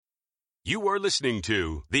You are listening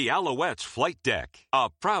to the Alouettes Flight Deck,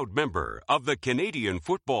 a proud member of the Canadian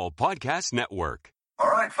Football Podcast Network.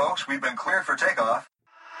 All right, folks, we've been cleared for takeoff.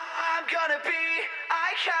 I'm gonna be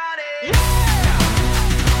iconic. Yeah!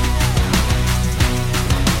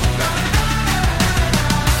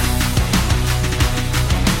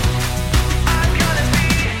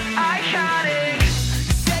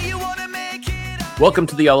 Welcome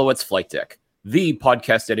to the Alouettes Flight Deck, the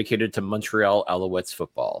podcast dedicated to Montreal Alouettes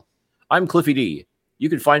football. I'm Cliffy D. You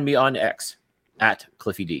can find me on X at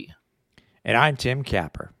Cliffy D. And I'm Tim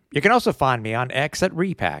Capper. You can also find me on X at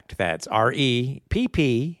Repact. That's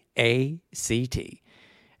REPPACT.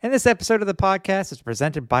 And this episode of the podcast is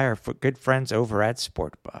presented by our good friends over at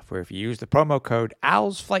SportBuff, where if you use the promo code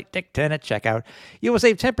OWLSFlightDeck10 at checkout, you will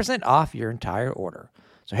save 10% off your entire order.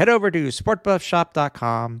 So head over to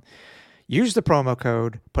sportbuffshop.com, use the promo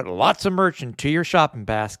code, put lots of merch into your shopping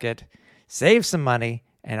basket, save some money,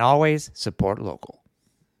 and always support local.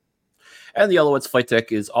 And the Alouettes Flight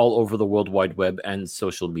Deck is all over the World Wide Web and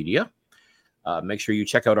social media. Make sure you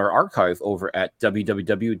check out our archive over at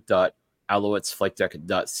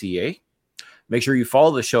www.alouettesflightdeck.ca. Make sure you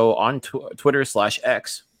follow the show on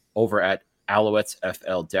Twitter/X over at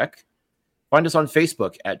AlouettesFLDeck. Find us on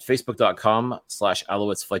Facebook at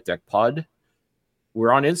facebook.com/AlouettesFlightDeckPod.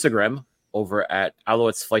 We're on Instagram over at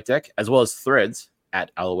Alouettes Flight Deck, as well as Threads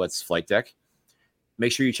at Alouettes Flight Deck.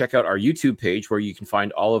 Make sure you check out our YouTube page where you can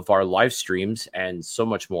find all of our live streams and so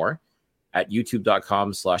much more at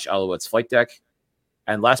youtube.com/Alouettes Flight Deck.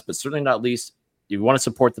 And last but certainly not least, if you want to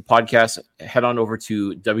support the podcast, head on over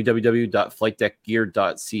to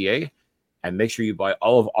www.flightdeckgear.ca and make sure you buy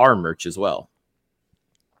all of our merch as well.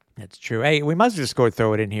 That's true. Hey, we must just go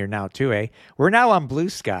throw it in here now, too, eh? We're now on Blue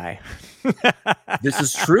Sky. This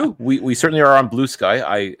is true. We certainly are on Blue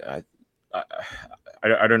Sky.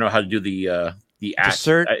 I don't know how to do the app.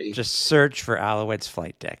 Just search for Alouettes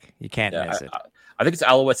Flight Deck. You can't miss it. I think it's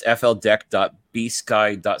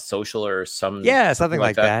alouettesfldeck.bsky.social or something. Yeah, something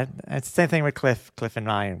like that. It's the same thing with Cliff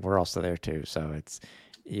and I, and we're also there too. So it's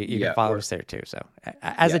you can follow us there too. So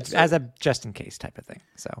as a just in case type of thing.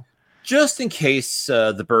 So just in case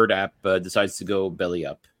the Bird app decides to go belly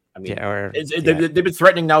up. I mean, they've been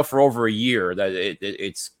threatening now for over a year that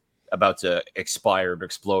it's about to expire or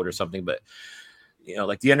explode or something, but. You know,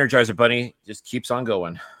 like the Energizer Bunny just keeps on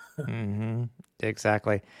going. Mm-hmm.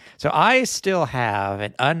 Exactly. So I still have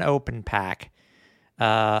an unopened pack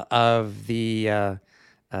of the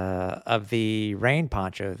rain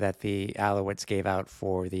poncho that the Alouettes gave out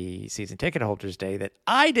for the season ticket holders day that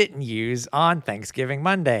I didn't use on Thanksgiving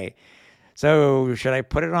Monday. So should I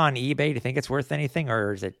put it on eBay? Do you think it's worth anything,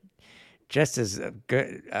 or is it just as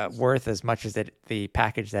good worth as much as the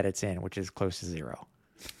package that it's in, which is close to zero?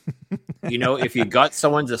 You know, if you got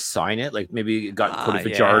someone to sign it, like maybe you got Cody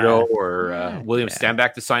Fajardo or William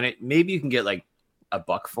Stanback to sign it, maybe you can get like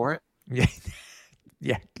 $1 for it.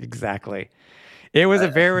 Yeah, exactly. It was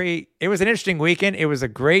it was an interesting weekend. It was a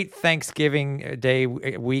great Thanksgiving Day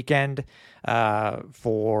weekend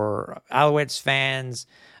for Alouettes fans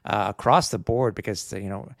across the board because, you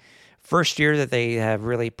know, first year that they have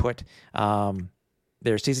really put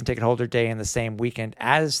their season ticket holder day in the same weekend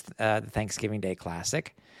as the Thanksgiving Day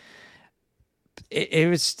Classic. It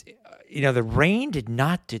was, you know, the rain did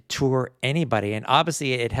not deter anybody, and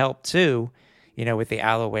obviously it helped too, you know, with the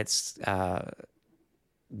Alouettes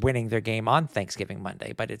winning their game on Thanksgiving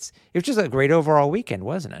Monday. But it was just a great overall weekend,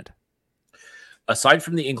 wasn't it? Aside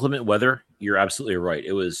from the inclement weather, you're absolutely right.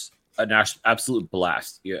 It was an absolute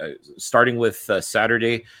blast. Yeah, starting with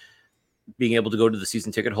Saturday, being able to go to the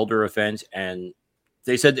season ticket holder event, and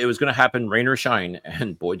they said it was going to happen rain or shine,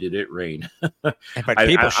 and boy, did it rain. But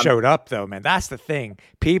people showed up, though, man. That's the thing.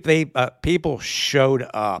 People showed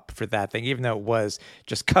up for that thing, even though it was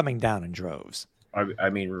just coming down in droves. I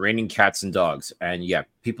mean, raining cats and dogs. And, yeah,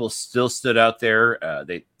 people still stood out there.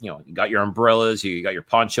 You got your umbrellas, you got your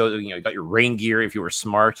poncho, you got your rain gear if you were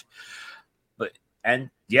smart.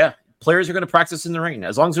 Players are going to practice in the rain.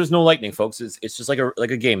 As long as there's no lightning, folks, it's just like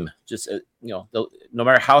a game. Just, no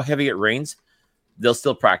matter how heavy it rains, they'll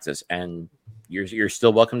still practice, and you're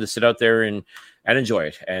still welcome to sit out there and enjoy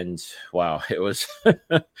it. And wow, it was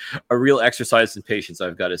a real exercise in patience,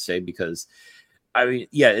 I've got to say, because I mean,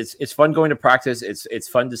 yeah, it's fun going to practice. It's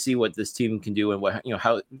fun to see what this team can do and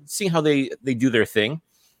seeing how they do their thing.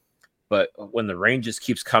 But when the rain just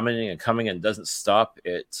keeps coming and doesn't stop,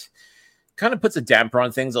 it kind of puts a damper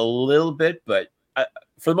on things a little bit. But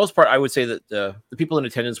for the most part, I would say that the people in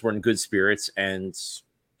attendance were in good spirits. And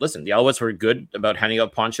listen, the Alouettes were good about handing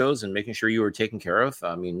out ponchos and making sure you were taken care of.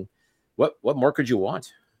 I mean, what more could you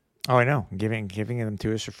want? Oh, I know. Giving them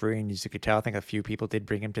to us for free, and as you could tell, I think a few people did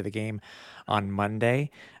bring him to the game on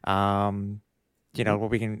Monday. What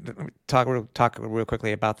we can talk real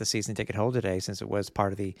quickly about the season ticket holder today, since it was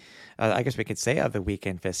part of the, I guess we could say, of the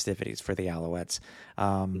weekend festivities for the Alouettes.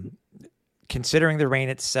 Considering the rain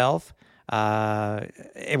itself,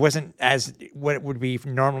 it wasn't as what it would be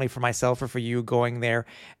normally for myself or for you going there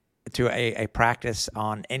to a practice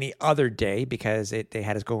on any other day, because they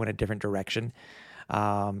had us go in a different direction.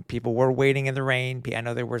 People were waiting in the rain. I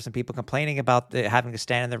know there were some people complaining about having to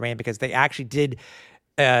stand in the rain, because they actually did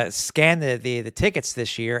scan the tickets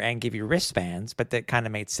this year and give you wristbands, but that kind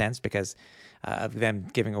of made sense because of them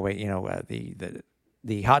giving away,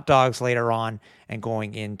 the hot dogs later on and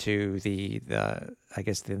going into the I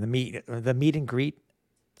guess the meet and greet,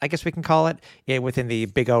 I guess we can call it, within the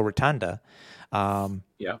Big O Rotunda.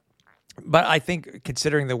 Yeah. But I think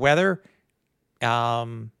considering the weather,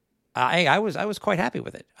 I was quite happy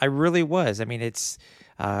with it. I really was. I mean, it's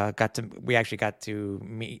we actually got to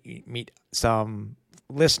meet some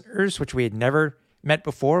listeners, which we had never met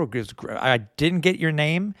before. I didn't get your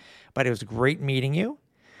name, but it was great meeting you.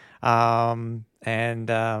 Again,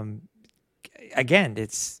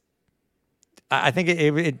 I think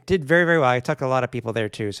it did very, very well. I talked to a lot of people there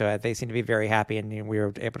too, so they seemed to be very happy, and we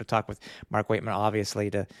were able to talk with Mark Waitman,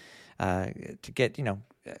 obviously, to get get a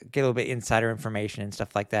little bit insider information and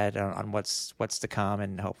stuff like that on what's to come,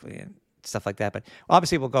 and hopefully and stuff like that. But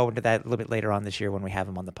obviously, we'll go into that a little bit later on this year when we have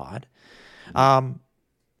him on the pod.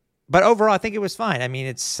 But overall, I think it was fine. I mean,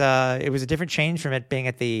 it was a different change from it being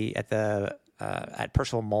at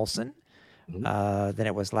Percival Molson than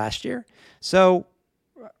it was last year. So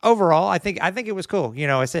overall, I think it was cool.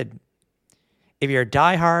 I said, if you're a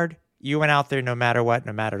diehard, you went out there no matter what,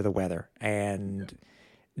 no matter the weather. And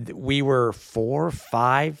we were 4 or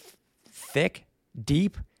 5 thick,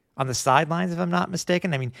 deep on the sidelines, if I'm not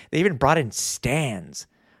mistaken. I mean, they even brought in stands.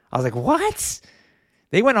 I was like, what?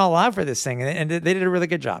 They went all out for this thing, and they did a really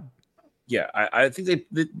good job. Yeah, I think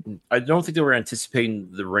I don't think they were anticipating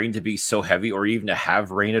the rain to be so heavy, or even to have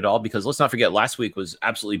rain at all, because let's not forget, last week was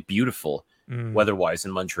absolutely beautiful weather-wise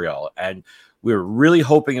in Montreal, and we were really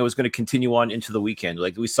hoping it was going to continue on into the weekend.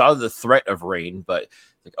 Like, we saw the threat of rain, but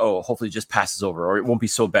hopefully it just passes over, or it won't be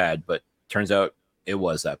so bad. But turns out it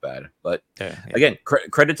was that bad. But again,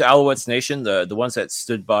 credit to Alouettes Nation, the ones that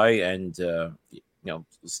stood by and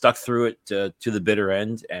stuck through it to the bitter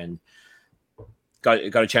end, and got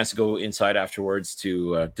a chance to go inside afterwards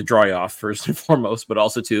to dry off first and foremost, but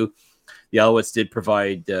also too, the Alouettes did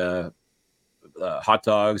provide hot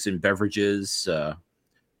dogs and beverages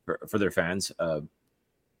for their fans,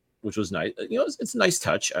 which was nice. It's a nice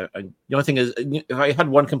touch. The only thing is, if I had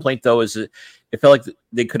one complaint though, is it felt like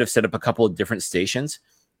they could have set up a couple of different stations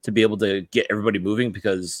to be able to get everybody moving,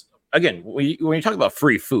 because again, when you talk about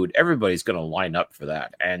free food, everybody's going to line up for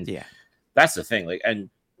that, and that's the thing. Like,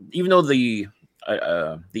 and even though the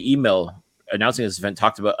email announcing this event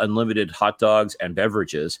talked about unlimited hot dogs and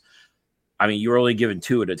beverages, I mean, you were only given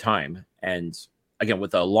 2 at a time. And again,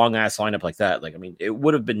 with a long ass lineup like that, like, I mean, it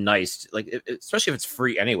would have been nice, especially if it's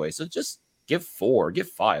free anyway. So just give 4, give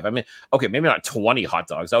 5. I mean, okay, maybe not 20 hot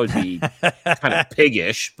dogs. That would be kind of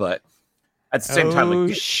piggish, but at the same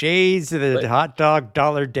time, shades of the hot dog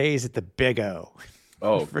dollar days at the Big O.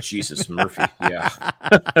 Oh, Jesus, Murphy. Yeah.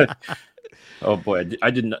 Oh boy,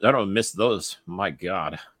 I don't miss those. My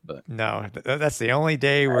God, but no, that's the only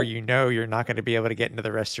day where you're not going to be able to get into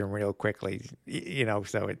the restroom real quickly.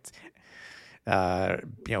 So it's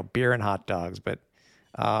beer and hot dogs, but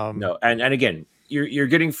no, and again, you're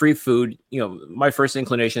getting free food. My first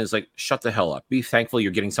inclination is like, shut the hell up. Be thankful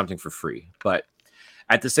you're getting something for free. But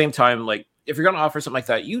at the same time, like, if you're going to offer something like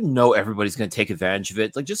that, everybody's going to take advantage of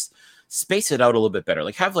it. Like, just space it out a little bit better.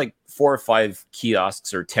 Like, have like 4 or 5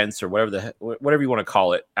 kiosks or tents or whatever you want to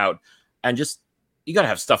call it out, and just, you got to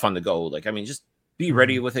have stuff on the go. Like, I mean, just be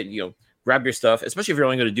ready with it. Grab your stuff, especially if you're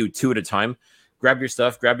only going to do 2 at a time. Grab your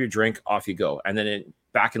stuff, grab your drink, off you go, and then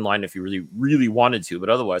back in line if you really, really wanted to. But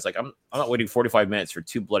otherwise, like, I'm not waiting 45 minutes for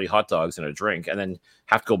 2 bloody hot dogs and a drink, and then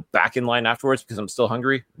have to go back in line afterwards because I'm still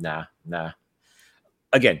hungry. Nah.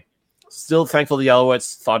 Again, still thankful the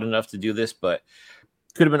Alouettes thought enough to do this, but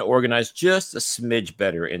could have been organized just a smidge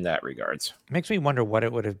better in that regards. It makes me wonder what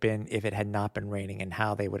it would have been if it had not been raining, and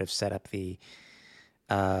how they would have set up the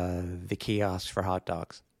kiosks for hot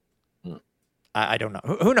dogs. I don't know.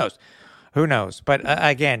 Who knows? But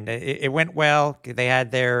again, it went well. They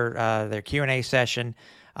had their Q&A session.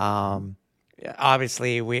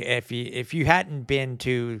 obviously, if you hadn't been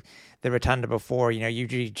to the Rotunda before,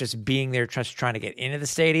 usually just being there, just trying to get into the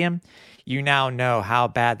stadium, you now know how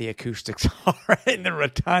bad the acoustics are in the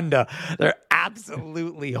Rotunda. They're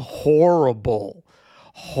absolutely horrible.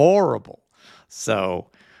 So,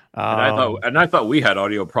 and I thought we had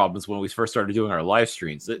audio problems when we first started doing our live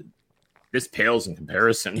streams. This pales in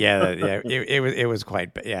comparison. Yeah, it was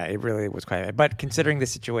quite, it really was quite bad. But considering the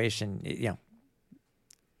situation,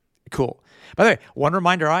 cool. By the way, one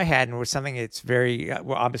reminder I had, and was something that's very,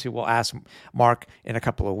 well, obviously we'll ask Mark in a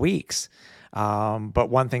couple of weeks. But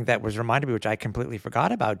one thing that was reminded me, which I completely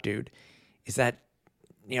forgot about, dude, is that,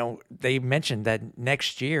 they mentioned that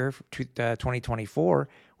next year, 2024,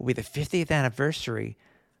 will be the 50th anniversary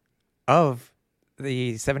of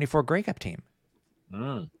the 74 Grey Cup team.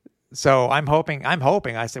 So I'm hoping,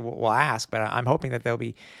 I said, we'll ask, but I'm hoping that they'll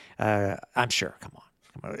be, I'm sure, come on.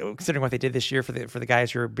 Considering what they did this year for the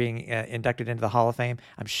guys who are being inducted into the Hall of Fame,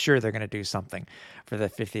 I'm sure they're going to do something for the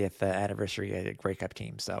 50th anniversary Grey Cup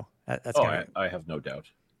team. So that's I have no doubt.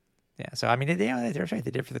 Yeah. So I mean, they're right.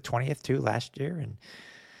 They did for the 20th too last year, and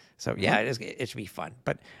so yeah, it should be fun.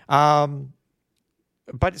 But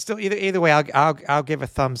still, either way, I'll give a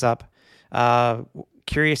thumbs up.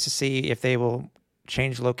 Curious to see if they will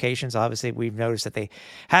change locations. Obviously, we've noticed that they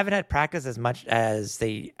haven't had practice as much as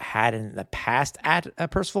they had in the past at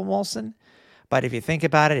Percival Molson. But if you think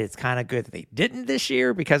about it, it's kind of good that they didn't this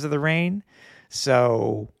year because of the rain.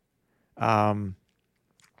 So,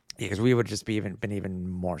 because we would just been even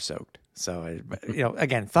more soaked. So,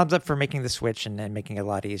 again, thumbs up for making the switch and then making it a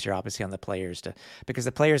lot easier, obviously, on the players because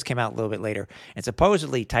the players came out a little bit later, and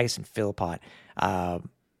supposedly Tyson Philpott,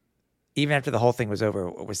 even after the whole thing was over,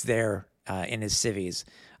 was there in his civvies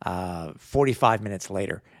 45 minutes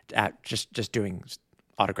later, just doing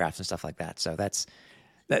autographs and stuff like that. So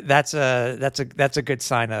that's a good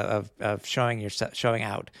sign of showing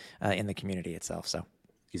out in the community itself. So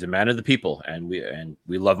he's a man of the people, and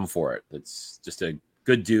we love him for it. It's just a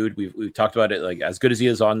good dude. We've talked about it. Like, as good as he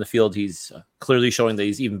is on the field, he's clearly showing that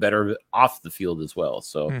he's even better off the field as well.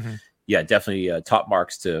 So yeah, definitely top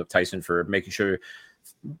marks to Tyson for making sure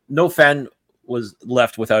no fan was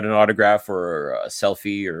left without an autograph or a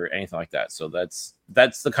selfie or anything like that. So that's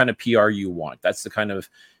the kind of PR you want. That's the kind of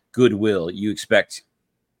goodwill you expect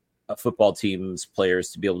a football team's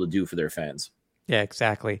players to be able to do for their fans. Yeah,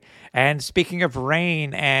 exactly. And speaking of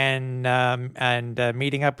rain and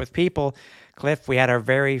meeting up with people, Cliff, we had our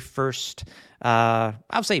very first,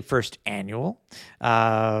 I'll say first annual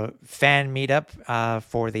fan meetup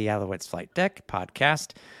for the Alouettes Flight Deck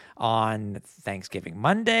podcast on Thanksgiving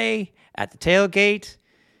Monday at the tailgate.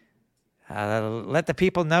 Let the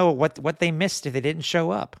people know what they missed if they didn't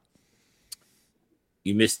show up.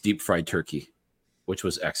 You missed deep fried turkey, which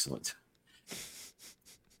was excellent.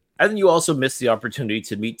 And then you also missed the opportunity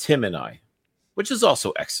to meet Tim and I, which is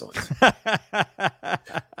also excellent.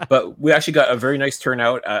 But we actually got a very nice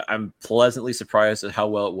turnout. I'm pleasantly surprised at how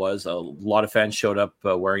well it was. A lot of fans showed up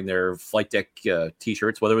wearing their Flight Deck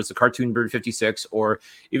t-shirts, whether it was a Cartoon Bird 56 or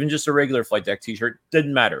even just a regular Flight Deck t-shirt.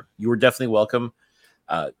 Didn't matter. You were definitely welcome.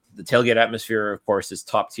 The tailgate atmosphere, of course, is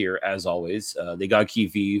top tier as always. They got Key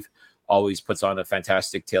Vive always puts on a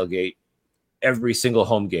fantastic tailgate every single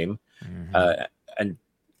home game. And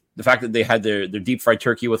the fact that they had their deep fried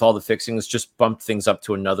turkey with all the fixings just bumped things up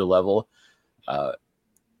to another level.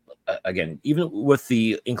 Again, even with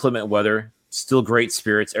the inclement weather, still great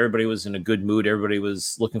spirits. Everybody was in a good mood. Everybody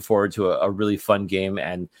was looking forward to a really fun game,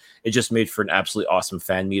 and it just made for an absolutely awesome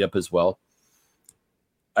fan meetup as well.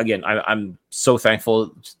 Again, I'm so thankful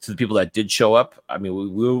to the people that did show up. I mean,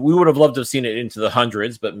 we would have loved to have seen it into the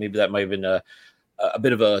hundreds, but maybe that might have been a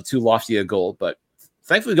bit of a too lofty a goal. But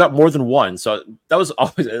thankfully, we got more than one. So that was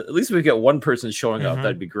always, at least if we get one person showing up,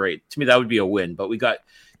 that'd be great. To me, that would be a win. But we got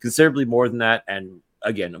considerably more than that. And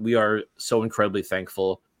again, we are so incredibly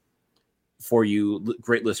thankful for you,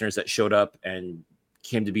 great listeners that showed up and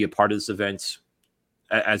came to be a part of this event.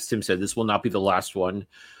 As Tim said, this will not be the last one.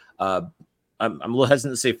 I'm a little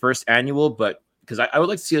hesitant to say first annual, but because I would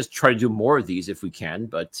like to see us try to do more of these if we can.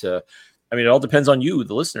 But I mean, it all depends on you,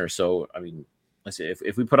 the listener. So, I mean, let's say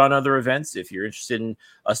if we put on other events, if you're interested in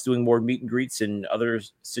us doing more meet and greets in other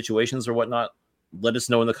situations or whatnot, let us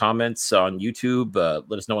know in the comments on YouTube.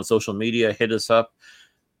 Let us know on social media. Hit us up.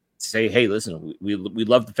 Say, hey, listen, we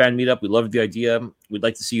love the fan meetup. We love the idea. We'd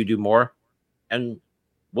like to see you do more, and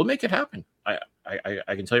we'll make it happen.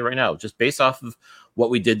 I can tell you right now, just based off of what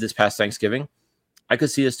we did this past Thanksgiving, I could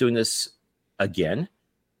see us doing this again.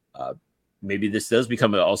 Maybe this does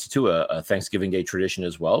become also a Thanksgiving Day tradition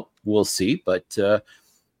as well. We'll see. But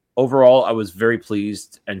overall, I was very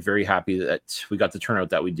pleased and very happy that we got the turnout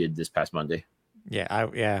that we did this past Monday.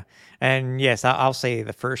 Yeah. And yes, I'll say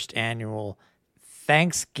the first annual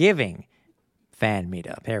Thanksgiving fan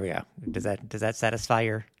meetup. Here we go. Does that satisfy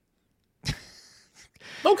your?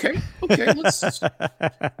 Okay.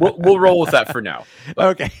 We'll roll with that for now.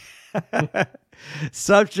 Okay.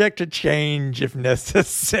 Subject to change if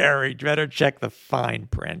necessary. Better check the fine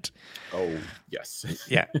print. Oh, yes.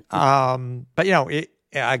 Yeah. But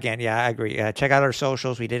again, I agree. Check out our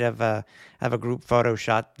socials. We did have a group photo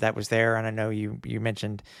shot that was there, and I know you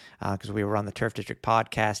mentioned because we were on the Turf District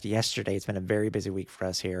podcast yesterday. It's been a very busy week for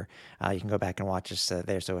us here. You can go back and watch us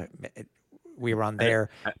there. So we were on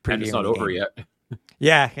there. And it's not over yet.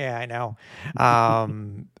 Yeah, I know.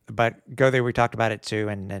 But go there. We talked about it too,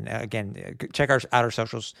 and again, check out our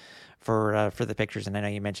socials for the pictures. And I know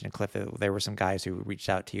you mentioned, Cliff, there were some guys who reached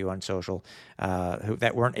out to you on social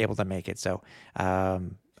that weren't able to make it. So,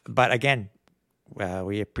 but again,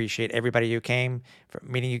 we appreciate everybody who came, for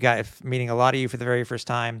meeting a lot of you for the very first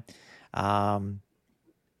time. It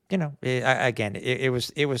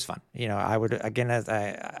was fun. I would, again, as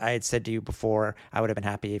I had said to you before, I would have been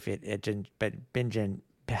happy if it didn't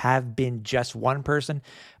have been just one person,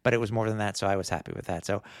 but it was more than that. So I was happy with that.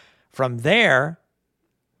 So from there,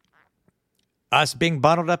 us being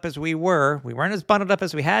bundled up as we weren't as bundled up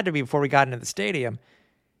as we had to be before we got into the stadium.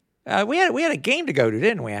 We had a game to go to,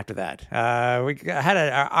 didn't we? After that, we had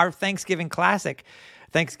our Thanksgiving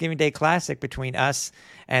Day Classic between us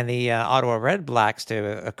and the Ottawa Red Blacks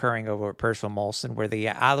occurring over at Percival Molson, where the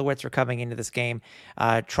Alouettes were coming into this game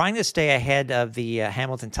trying to stay ahead of the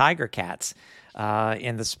Hamilton Tiger Cats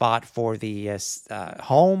in the spot for the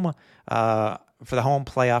home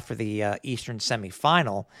playoff for the Eastern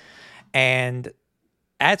semifinal. And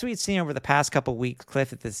as we've seen over the past couple of weeks, Cliff,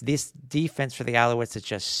 that this defense for the Alouettes has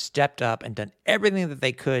just stepped up and done everything that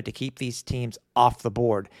they could to keep these teams off the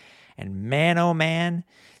board. And man, oh man,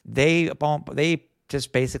 they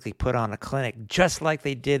just basically put on a clinic just like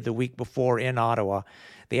they did the week before in Ottawa.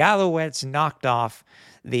 The Alouettes knocked off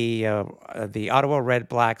the Ottawa Red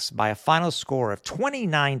Blacks by a final score of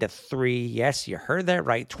 29-3. Yes, you heard that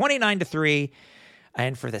right, 29-3.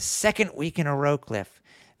 And for the second week in a row, Cliff,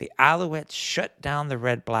 the Alouettes shut down the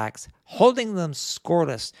Red Blacks, holding them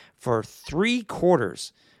scoreless for 3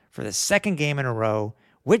 quarters for the second game in a row,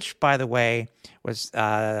 which, by the way, was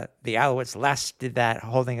the Alouettes last did that,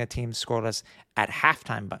 holding a team scoreless at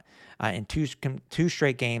halftime, but in two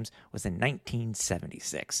straight games was in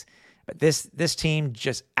 1976. But this team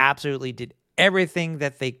just absolutely did everything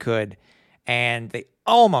that they could, and they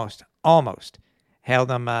almost held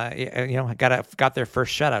them. Got their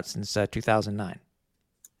first shutout since 2009.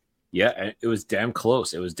 Yeah, and it was damn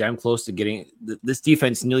close. It was damn close to getting this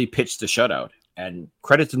defense nearly pitched a shutout. And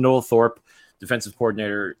credit to Noel Thorpe, defensive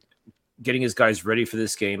coordinator, getting his guys ready for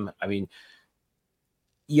this game. I mean,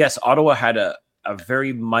 yes, Ottawa had a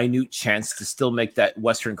very minute chance to still make that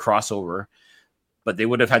Western crossover, but they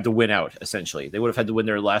would have had to win out, essentially. They would have had to win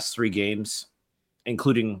their last 3 games,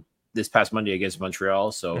 including this past Monday against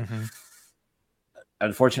Montreal. So,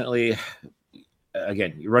 Unfortunately,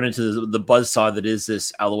 again, you run into the buzzsaw that is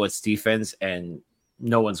this Alouettes defense, and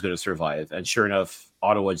no one's going to survive. And sure enough,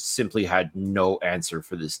 Ottawa simply had no answer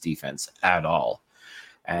for this defense at all.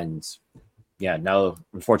 And yeah, now,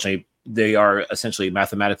 unfortunately, they are essentially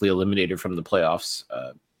mathematically eliminated from the playoffs.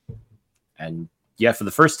 And yeah, for the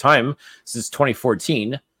first time since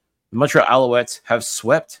 2014, the Montreal Alouettes have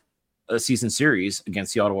swept a season series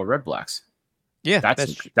against the Ottawa Red Blacks. Yeah,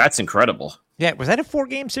 that's incredible. Yeah, was that a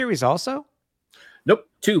 4-game series also? Nope,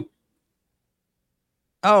 2.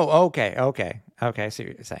 Oh, okay. I see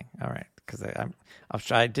what you're saying. All right, because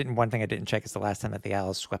one thing I didn't check is the last time that the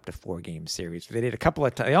Owls swept a 4-game series. They did a couple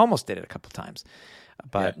of times. They almost did it a couple of times,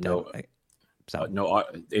 but no.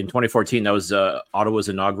 In 2014, that was Ottawa's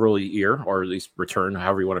inaugural year, or at least return,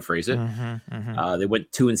 however you want to phrase it. They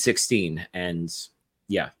went 2-16, and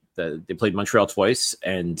yeah, they played Montreal twice,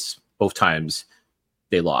 and both times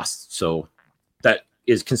they lost. So that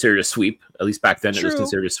is considered a sweep. At least back then, It was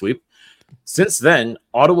considered a sweep. Since then,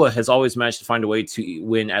 Ottawa has always managed to find a way to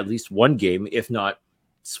win at least one game, if not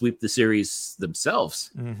sweep the series themselves.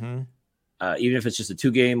 Even if it's just a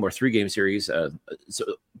 2-game or 3-game series. So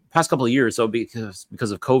past couple of years, so because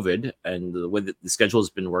of COVID and the way that the schedule has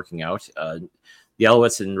been working out, the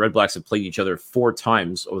Alouettes and Red Blacks have played each other 4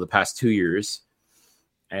 times over the past 2 years.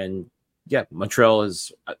 And yeah, Montreal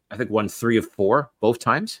has, I think, won 3 of 4 both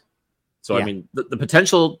times. So, yeah. I mean, the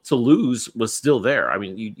potential to lose was still there. I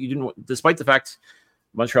mean, you didn't, despite the fact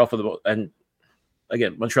Montreal and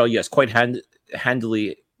again, Montreal, yes, quite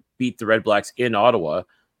handily beat the Red Blacks in Ottawa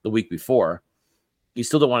the week before. You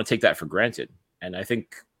still don't want to take that for granted. And I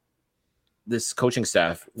think this coaching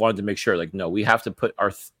staff wanted to make sure, like, no, we have to put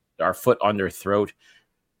our foot on their throat,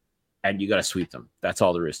 and you got to sweep them. That's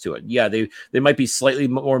all there is to it. Yeah, they might be slightly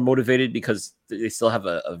more motivated because they still have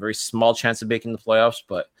a very small chance of making the playoffs,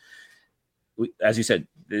 but as you said,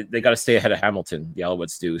 they got to stay ahead of Hamilton. The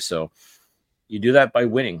Alouettes do. So you do that by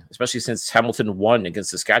winning, especially since Hamilton won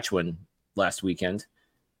against Saskatchewan last weekend.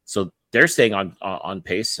 So they're staying on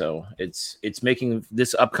pace. So it's making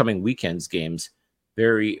this upcoming weekend's games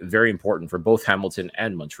very, very important for both Hamilton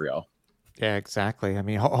and Montreal. Yeah, exactly. I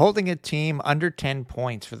mean, holding a team under 10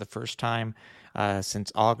 points for the first time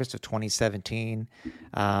since August of 2017.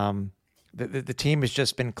 The team has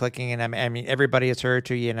just been clicking, and I mean, everybody has heard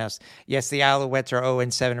to you know. Yes, the Alouettes are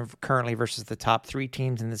 0-7 currently versus the top 3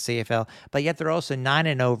 teams in the CFL, but yet they're also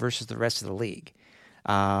 9-0 versus the rest of the league.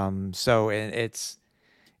 So it's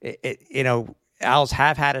you know, Owls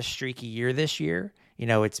have had a streaky year this year. You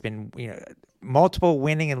know, it's been multiple game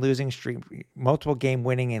winning and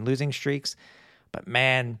losing streaks, but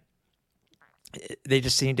man, they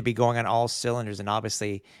just seem to be going on all cylinders. And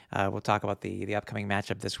obviously, we'll talk about the upcoming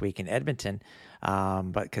matchup this week in Edmonton,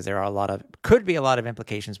 but because there are could be a lot of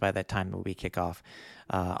implications by that time that we kick off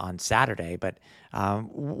on Saturday. But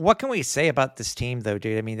what can we say about this team, though,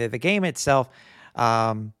 dude? I mean, the game itself,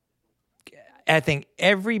 I think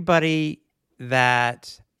everybody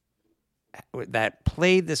that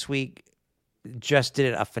played this week just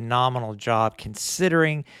did a phenomenal job,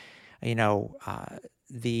 considering,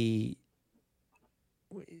 the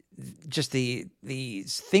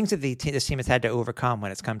things that this team has had to overcome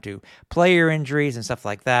when it's come to player injuries and stuff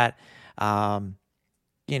like that.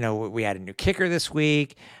 We had a new kicker this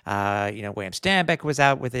week. William Stanbeck was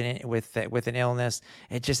out with an illness.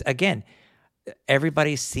 It just, again,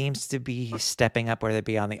 everybody seems to be stepping up, whether it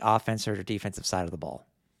be on the offense or the defensive side of the ball.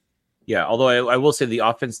 Yeah, although I will say the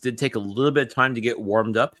offense did take a little bit of time to get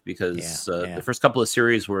warmed up because the first couple of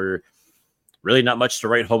series were really not much to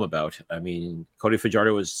write home about. I mean, Cody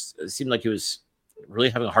Fajardo seemed like he was really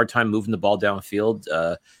having a hard time moving the ball downfield.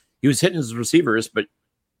 He was hitting his receivers, but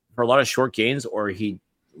for a lot of short gains, or he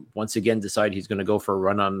once again decide he's going to go for a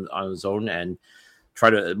run on his own and try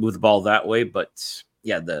to move the ball that way. But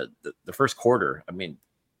yeah, the first quarter, I mean,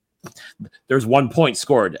 there's 1 point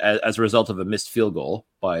scored as a result of a missed field goal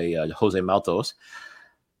by Jose Maltos.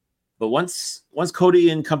 But once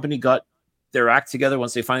Cody and company got their act together,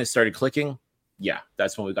 once they finally started clicking, yeah,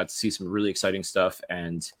 that's when we got to see some really exciting stuff.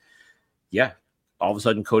 And yeah, all of a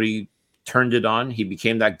sudden Cody turned it on. He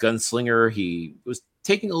became that gunslinger. He was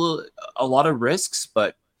taking a lot of risks,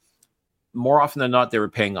 but more often than not, they were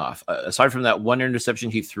paying off. Aside from that one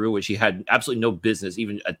interception he threw, which he had absolutely no business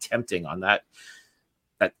even attempting on that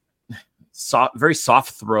very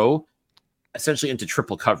soft throw, essentially into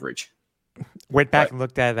triple coverage. Went back and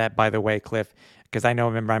looked at that, by the way, Cliff, because I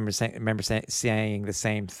remember saying the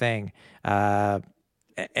same thing.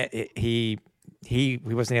 He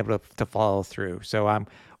wasn't able to follow through. So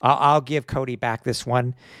I'll give Cody back this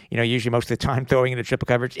one. Usually most of the time throwing into triple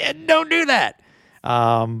coverage, don't do that.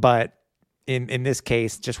 But in this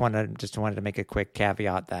case, just wanted to make a quick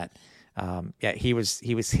caveat that he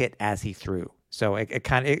was hit as he threw. So it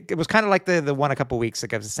was kind of like the one a couple weeks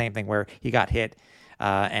ago. It was the same thing where he got hit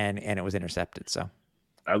and it was intercepted. So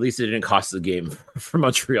at least it didn't cost the game for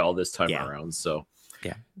Montreal this time around. So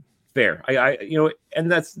yeah, fair. And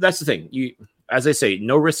that's the thing. As I say,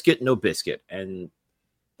 no risk it, no biscuit, and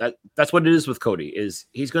that's what it is with Cody. Is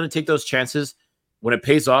he's going to take those chances when it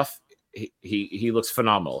pays off. He looks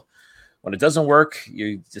phenomenal. When it doesn't work,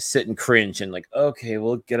 you just sit and cringe and like, okay,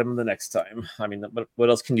 we'll get him the next time. I mean,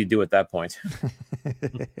 what else can you do at that point?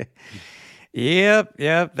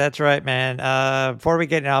 Yep, that's right, man. Before we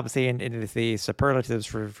get obviously into the superlatives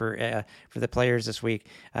for the players this week,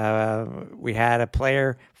 we had a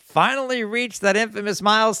player finally reach that infamous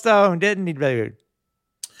milestone, didn't he, dude?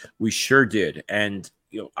 We sure did, and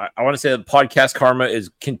I want to say that podcast karma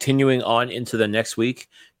is continuing on into the next week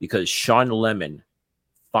because Sean Lemon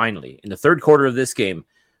finally, in the third quarter of this game,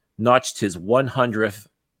 notched his 100th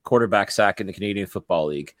quarterback sack in the Canadian Football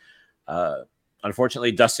League.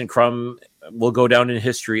 Unfortunately, Dustin Crum will go down in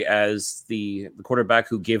history as the quarterback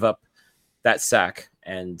who gave up that sack.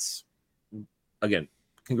 And again,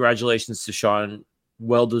 congratulations to Sean.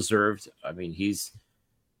 Well deserved. I mean, he's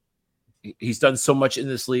done so much in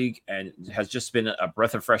this league and has just been a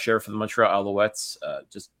breath of fresh air for the Montreal Alouettes.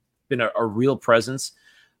 Just been a real presence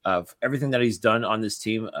of everything that he's done on this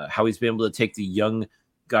team, how he's been able to take the young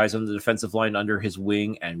guys on the defensive line under his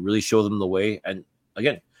wing and really show them the way. And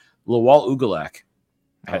again, Lawal Ugalak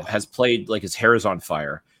has played like his hair is on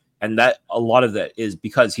fire. And that a lot of that is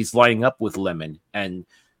because he's lining up with Lemon. And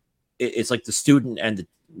it's like the student and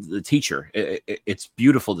the teacher. It's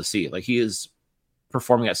beautiful to see. Like, he is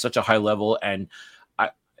performing at such a high level, and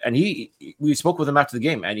we spoke with him after the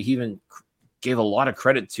game, and he even gave a lot of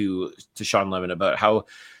credit to Sean Lemon about how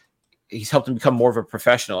he's helped him become more of a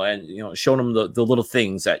professional, and shown him the little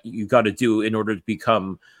things that you got to do in order to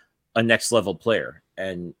become a next level player.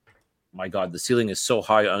 And my God, the ceiling is so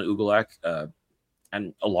high on Ugelak,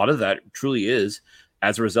 and a lot of that truly is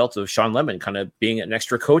as a result of Sean Lemon kind of being an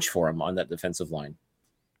extra coach for him on that defensive line.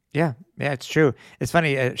 Yeah, it's true. It's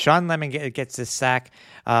funny. Sean Lemon gets this sack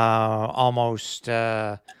almost.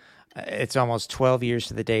 It's almost 12 years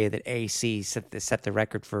to the day that AC set the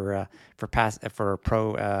record for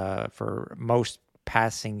most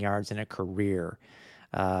passing yards in a career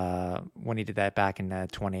when he did that back in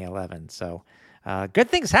 2011. So good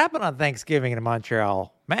things happen on Thanksgiving in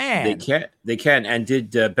Montreal, man. They can. And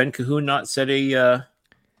did Ben Cahoon not set a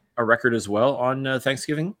record as well on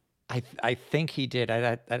Thanksgiving? I think he did.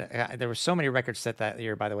 There were so many records set that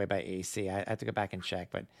year, by the way, by AC. I have to go back and check,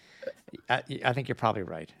 but I think you're probably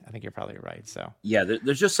right. So yeah,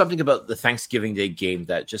 there's just something about the Thanksgiving Day game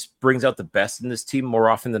that just brings out the best in this team more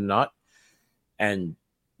often than not. And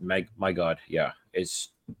my God, yeah, it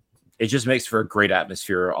just makes for a great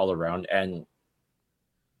atmosphere all around. And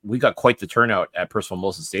we got quite the turnout at Percival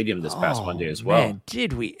Molson Stadium this past Monday as well. Man,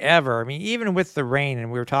 did we ever? I mean, even with the rain, and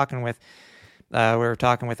we were talking with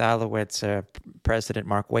Alouettes President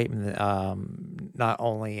Mark Waitman, not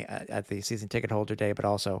only at the season ticket holder day, but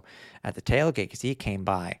also at the tailgate, because he came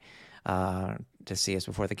by to see us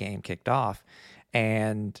before the game kicked off.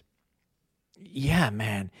 And yeah,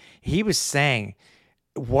 man, he was saying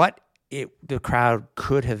what the crowd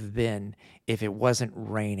could have been if it wasn't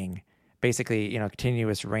raining. Basically,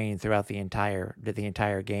 continuous rain throughout the entire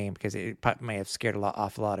game, because it may have scared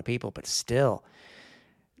off a lot of people, but still.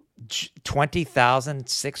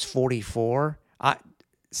 20,644,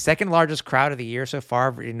 second largest crowd of the year so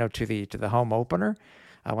far, to the home opener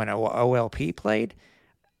when OLP played.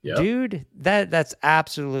 Yep. Dude, that's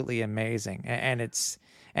absolutely amazing. And it's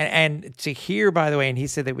and to hear, by the way, and he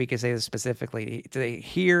said that we could say this specifically, to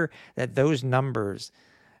hear that those numbers,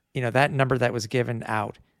 that number that was given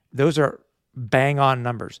out, those are bang on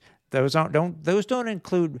numbers. Those don't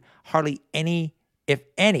include hardly any, if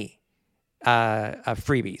any,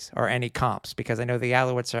 freebies or any comps, because I know the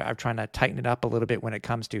Alouettes are trying to tighten it up a little bit when it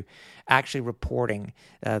comes to actually reporting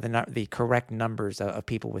the correct numbers of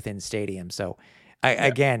people within stadium. So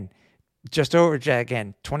again, just over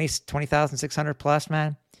 20,600 plus,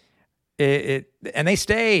 man. And they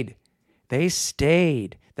stayed.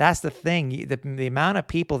 That's the thing. The amount of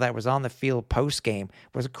people that was on the field post game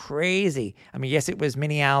was crazy. I mean, yes, it was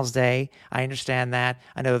Mini Al's Day. I understand that.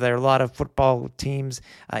 I know there are a lot of football teams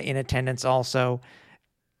in attendance also.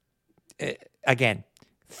 Again,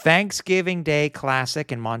 Thanksgiving Day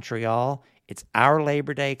Classic in Montreal. It's our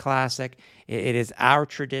Labor Day Classic. It is our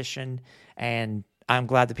tradition, and I'm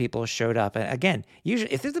glad the people showed up. And again,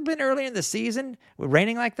 usually, if this had been early in the season with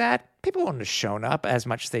raining like that, people wouldn't have shown up as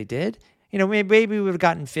much as they did. Maybe we would have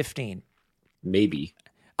gotten 15. Maybe.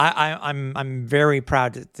 I'm very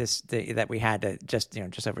proud that we had just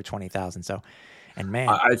over 20,000. So, and man,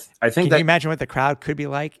 I think can you imagine what the crowd could be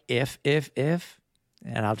like if,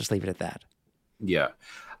 and I'll just leave it at that. Yeah.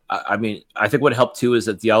 I mean, I think what helped too is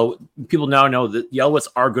that people now know that the Alouettes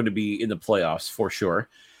are going to be in the playoffs for sure.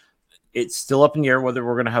 It's still up in the air whether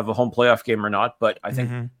we're going to have a home playoff game or not. But I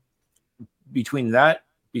think between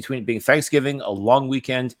being Thanksgiving, a long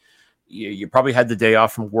weekend, you probably had the day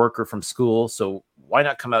off from work or from school. So why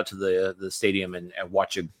not come out to the stadium and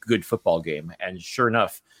watch a good football game? And sure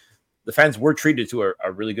enough, the fans were treated to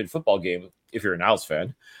a really good football game if you're an Owls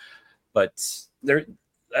fan. But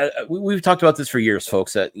we've talked about this for years,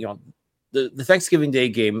 folks, that the Thanksgiving Day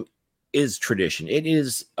game is tradition. It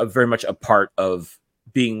is very much a part of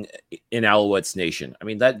being in Alouettes Nation. I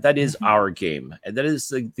mean, that is our game. And that is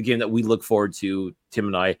the game that we look forward to, Tim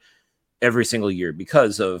and I, every single year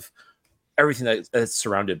because of everything that's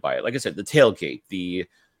surrounded by it. Like I said, the tailgate, the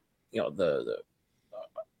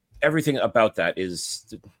everything about that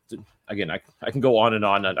is, again, I can go on and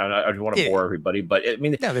on. I don't want to bore everybody, but I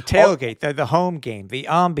mean, no, the tailgate, the home game, the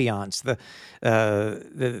ambiance,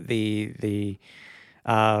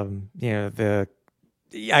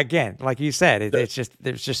 again, like you said, it's just,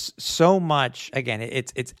 there's just so much. Again,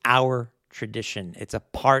 it's our tradition. It's a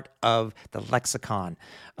part of the lexicon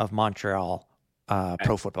of Montreal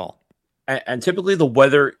pro football. And typically the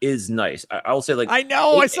weather is nice. I will say, like, I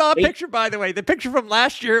know. I saw a picture, by the way. The picture from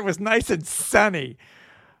last year, it was nice and sunny.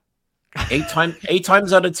 8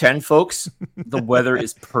 times out of 10, folks, the weather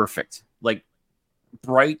is perfect. Like,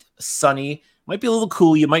 bright, sunny, might be a little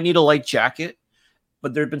cool. You might need a light jacket.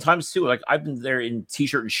 but there have been times too, like I've been there in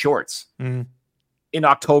t-shirt and shorts Mhm. in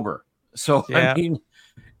October. So Yeah. I mean,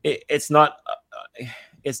 it's not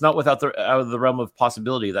without out of the realm of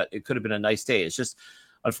possibility that it could have been a nice day. It's just,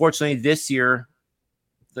 unfortunately, this year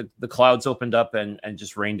the clouds opened up and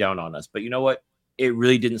just rained down on us. But you know what? It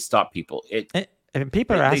really didn't stop people. And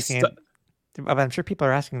people are asking. I'm sure people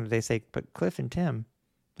are asking. They say, "But Cliff and Tim,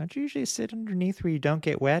 don't you usually sit underneath where you don't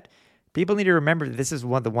get wet?" People need to remember that this is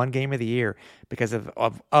the one game of the year because of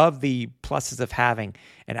the pluses of having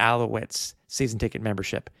an Alouettes season ticket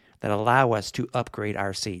membership that allow us to upgrade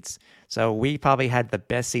our seats. So we probably had the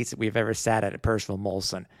best seats that we've ever sat at Percival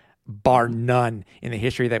Molson, bar none, in the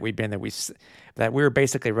history that we've been there. That we were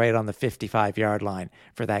basically right on the 55-yard line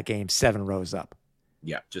for that game, 7 rows up.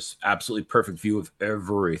 Yeah, just absolutely perfect view of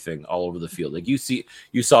everything all over the field. Like you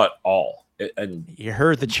saw it all. And you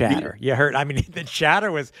heard the chatter. The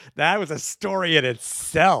chatter was a story in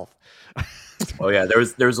itself. Oh yeah,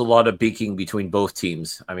 there's a lot of beaking between both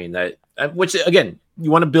teams. I mean which again, you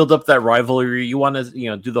want to build up that rivalry. You want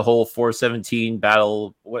to do the whole 417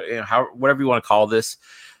 battle, whatever you want to call this.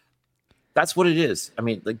 That's what it is. I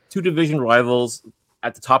mean, like 2 division rivals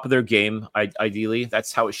at the top of their game. Ideally,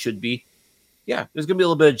 that's how it should be. Yeah, there's gonna be a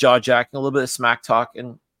little bit of jaw jacking, a little bit of smack talk,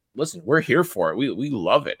 and listen, we're here for it. We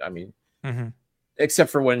love it. I mean. Mm-hmm.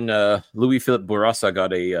 Except for when Louis-Philippe Bourassa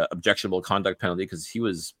got a objectionable conduct penalty because he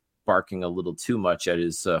was barking a little too much at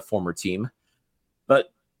his former team.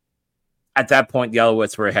 But at that point, the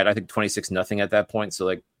Alouettes were ahead. I think 26-0 at that point. So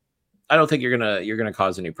like, I don't think you're gonna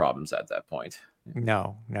cause any problems at that point.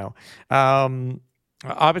 No.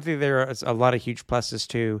 Obviously, there are a lot of huge pluses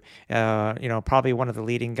too. Probably one of the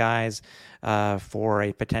leading guys for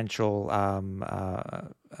a potential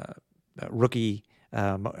rookie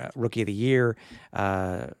of the year,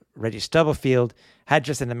 Reggie Stubblefield, had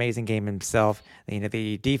just an amazing game himself.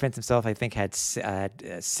 The defense himself, I think, had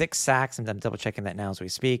 6 sacks, and I'm double checking that now as we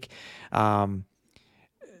speak.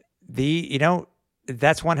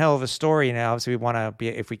 That's one hell of a story. Obviously, we want to be,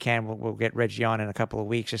 if we can, we'll get Reggie on in a couple of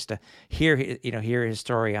weeks just to hear his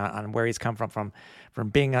story on where he's come from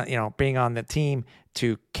being on the team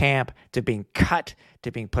to camp to being cut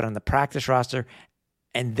to being put on the practice roster.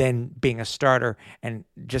 And then being a starter and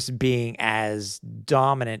just being as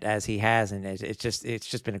dominant as he has, and it's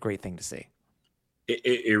just been a great thing to see.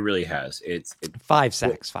 It really has. It's 5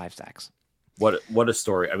 sacks. What a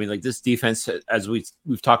story! I mean, like this defense, as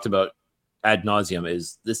we've talked about ad nauseum,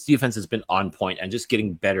 is this defense has been on point and just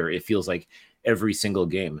getting better. It feels like every single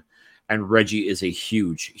game, and Reggie is a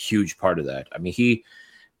huge part of that. I mean, he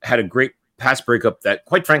had a great pass breakup that,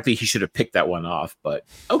 quite frankly, he should have picked that one off. But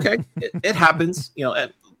okay, it happens.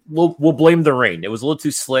 We'll blame the rain. It was a little too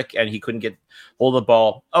slick, and he couldn't get hold of the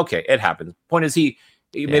ball. Okay, it happens. Point is, he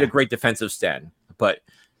made a great defensive stand, but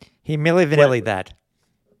he milli vanilli that.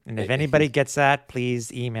 And if anybody gets that,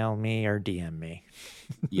 please email me or DM me.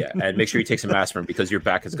 Yeah, and make sure you take some aspirin because your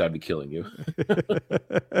back has got to be killing you.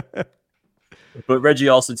 But Reggie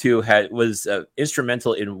also too was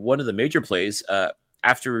instrumental in one of the major plays.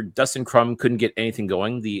 After Dustin Crum couldn't get anything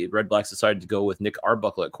going, the Red Blacks decided to go with Nick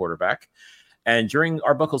Arbuckle at quarterback. And during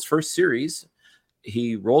Arbuckle's first series,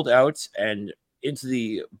 he rolled out and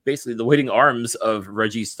into basically the waiting arms of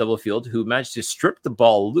Reggie Stubblefield, who managed to strip the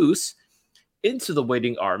ball loose into the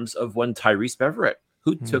waiting arms of one Tyrese Beverett,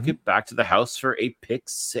 who took it back to the house for a pick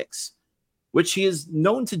 6, which he is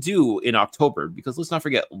known to do in October. Because let's not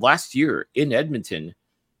forget, last year in Edmonton,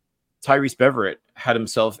 Tyrese Beverett had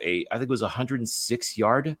himself I think it was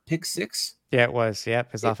 106-yard pick 6. Yeah, it was. Yeah, it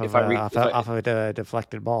was off of a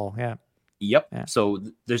deflected ball. Yeah. Yep. Yeah. So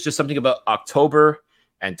there's just something about October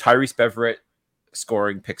and Tyrese Beverett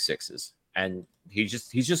scoring pick 6s, and he's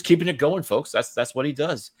just keeping it going, folks. That's what he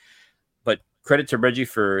does. But credit to Reggie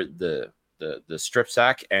for the strip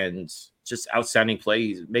sack and just outstanding play.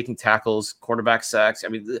 He's making tackles, quarterback sacks. I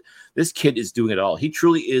mean, this kid is doing it all. He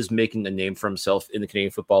truly is making a name for himself in the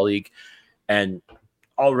Canadian Football League. And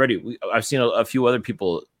already, I've seen a few other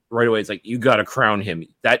people right away. It's like, you got to crown him.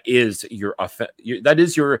 That is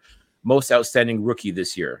your most outstanding rookie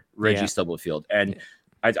this year, Reggie Stubblefield. And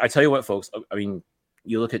I tell you what, folks. I mean,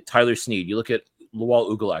 you look at Tyler Sneed, you look at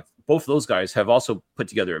Lawal Ugalak. Both of those guys have also put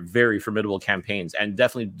together very formidable campaigns and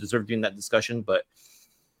definitely deserve to be in that discussion. But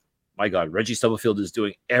my God, Reggie Stubblefield is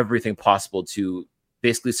doing everything possible to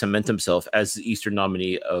basically cement himself as the Eastern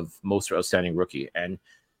nominee of most outstanding rookie. And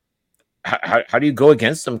how do you go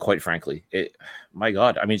against him, quite frankly? My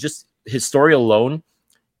God, I mean, just his story alone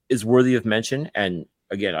is worthy of mention. And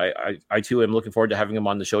again, I too am looking forward to having him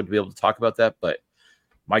on the show to be able to talk about that. But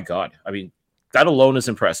my God, I mean, that alone is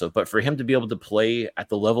impressive. But for him to be able to play at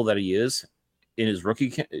the level that he is in his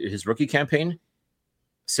rookie campaign,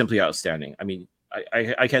 simply outstanding. I mean,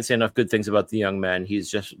 I can't say enough good things about the young man.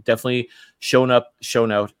 He's just definitely shown up,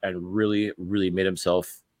 shown out, and really, really made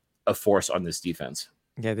himself a force on this defense.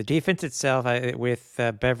 Yeah, the defense itself, with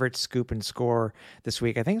Beverett scoop and score this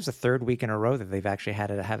week, I think it was the third week in a row that they've actually had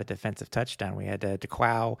to have a defensive touchdown. We had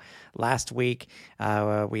DeQuow last week.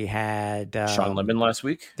 We had Sean Lemon last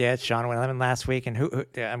week. Yeah, Sean Lemon last week, and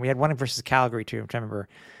and we had one versus Calgary too. I'm trying to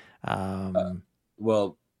remember.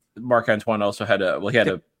 Well, Marc Antoine also had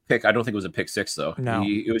a pick. I don't think it was a pick six though. No,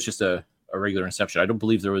 it was just a regular interception. I don't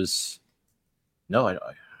believe there was. No,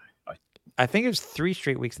 I think it was 3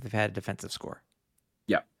 straight weeks that they've had a defensive score.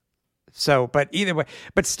 Yeah. So, but either way,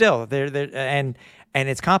 but still, they're and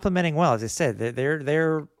it's complimenting well. As I said,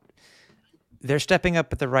 they're stepping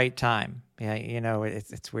up at the right time. Yeah,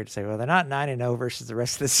 it's weird to say, well, they're not 9-0 versus the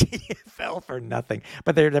rest of the CFL for nothing,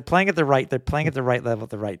 but they're playing at the right level at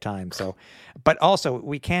the right time. So, but also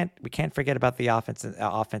we can't forget about the offense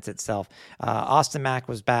itself. Austin Mack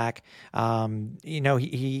was back.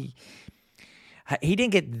 He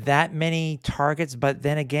didn't get that many targets, but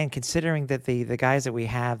then again, considering that the guys that we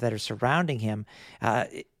have that are surrounding him,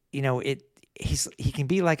 he can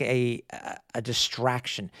be like a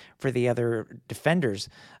distraction for the other defenders.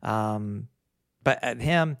 But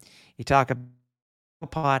him, you talk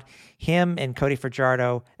about him and Cody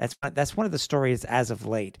Fajardo. That's one of the stories as of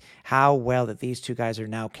late. How well that these two guys are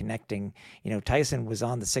now connecting. Tyson was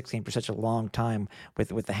on the 6 game for such a long time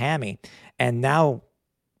with the hammy, and now.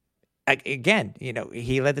 Again,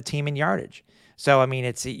 he led the team in yardage. So, I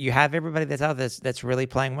mean, you have everybody that's out that's really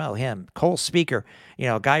playing well. Him, Cole Speaker,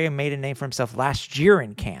 a guy who made a name for himself last year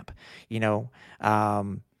in camp.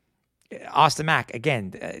 Austin Mack,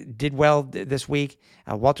 again, did well this week.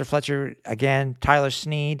 Walter Fletcher, again. Tyler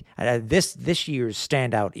Snead, this year's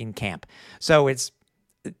standout in camp. So,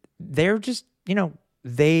 they're just,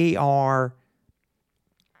 they are...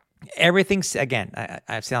 Everything's, again,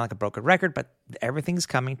 I sound like a broken record, but everything's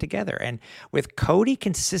coming together. And with Cody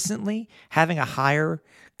consistently having a high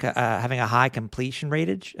completion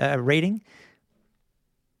rating,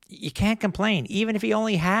 you can't complain. Even if he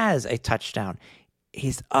only has a touchdown,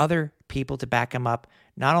 he's other people to back him up,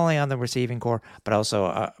 not only on the receiving core, but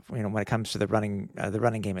also when it comes to the running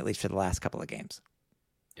game, at least for the last couple of games.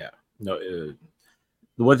 Yeah, no. The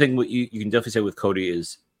one thing you can definitely say with Cody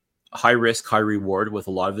is high risk, high reward with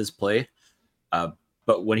a lot of his play.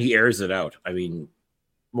 But when he airs it out, I mean,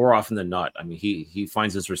 more often than not, I mean, he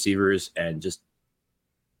finds his receivers and just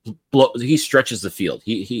he stretches the field.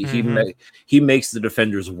 He makes the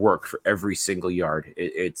defenders work for every single yard.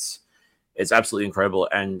 It's absolutely incredible.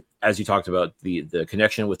 And as you talked about, the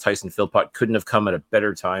connection with Tyson Philpott couldn't have come at a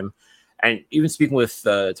better time. And even speaking with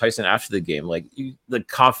Tyson after the game, the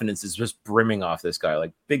confidence is just brimming off this guy.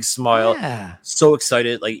 Like, big smile, so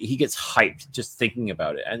excited. Like, he gets hyped just thinking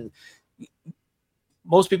about it. And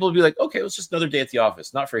most people would be like, okay, it was just another day at the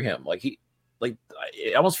office. Not for him.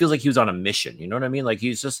 It almost feels like he was on a mission. You know what I mean? Like,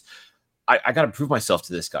 he's just, I got to prove myself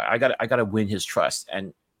to this guy. I got to win his trust.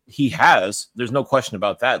 And he has. There's no question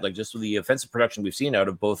about that. Like, just with the offensive production we've seen out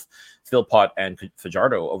of both Philpott and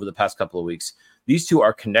Fajardo over the past couple of weeks, these two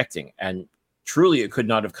are connecting, and truly it could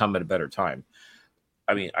not have come at a better time.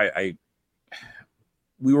 I mean,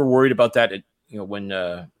 we were worried about that when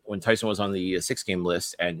Tyson was on the 6 game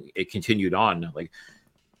list and it continued on. Like,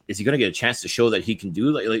 is he going to get a chance to show that he can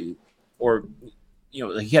do he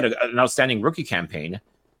had an outstanding rookie campaign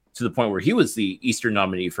to the point where he was the Eastern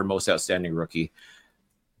nominee for most outstanding rookie.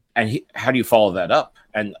 And how do you follow that up?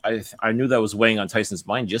 And I knew that was weighing on Tyson's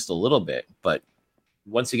mind just a little bit, but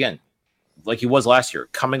once again, like he was last year,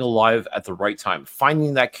 coming alive at the right time,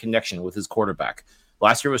 finding that connection with his quarterback.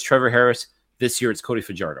 Last year was Trevor Harris. This year it's Cody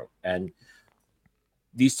Fajardo. And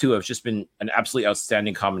these two have just been an absolutely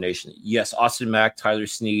outstanding combination. Yes, Austin Mack, Tyler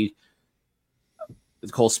Snead,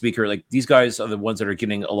 Cole Speaker, like, these guys are the ones that are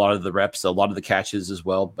getting a lot of the reps, a lot of the catches as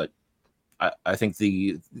well. But I think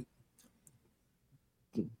the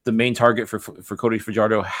main target for Cody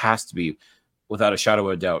Fajardo has to be, without a shadow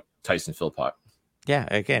of a doubt, Tyson Philpott. Yeah,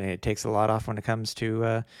 again, it takes a lot off when it comes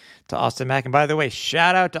to Austin Mack. And by the way,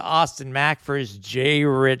 shout out to Austin Mack for his J.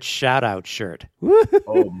 Rich shout out shirt.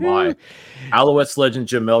 Oh my! Alouettes legend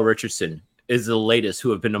Jamel Richardson is the latest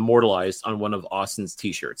who have been immortalized on one of Austin's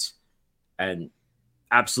T-shirts, and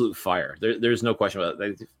absolute fire. There's no question about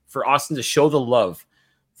it. For Austin to show the love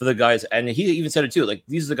for the guys, and he even said it too. Like,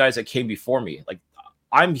 these are the guys that came before me. Like,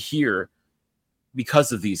 I'm here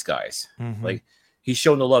because of these guys. Mm-hmm. Like, he's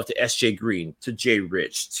shown the love to SJ Green, to Jay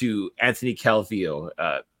Rich, to Anthony Calvillo,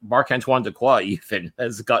 Marc Antoine Dequoy even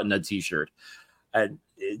has gotten a T-shirt. And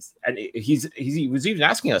he was even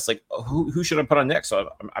asking us like, who should I put on next? So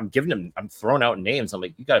I'm giving him, I'm throwing out names. I'm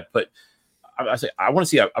like, you got to put. I say I want to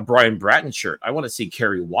see a Brian Bratton shirt. I want to see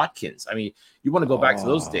Kerry Watkins. I mean, you want to go back to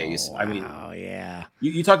those days. Wow, I mean, yeah.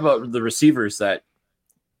 You talk about the receivers that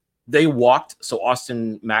they walked so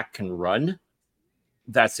Austin Mack can run.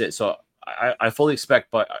 That's it. So I fully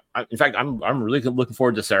expect, but in fact, I'm really looking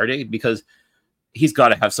forward to Saturday because he's got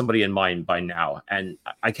to have somebody in mind by now. And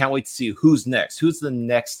I can't wait to see who's next. Who's the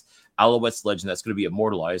next Alouettes legend that's going to be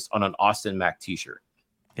immortalized on an Austin Mack t-shirt?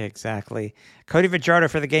 Exactly. Cody Fajardo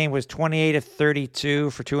for the game was 28 of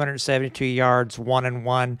 32 for 272 yards,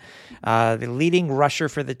 1-1. The leading rusher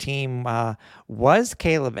for the team was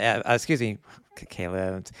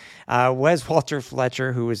was Walter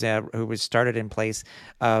Fletcher, who was started in place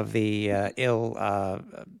of the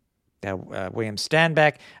William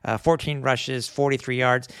Stanback. 14 rushes, 43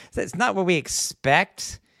 yards. So it's not what we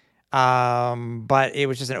expect. But it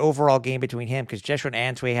was just an overall game between him because Jeshua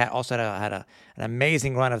Antwi had an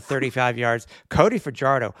amazing run of 35 yards. Cody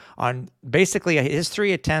Fajardo on basically his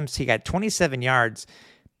 3 attempts, he got 27 yards.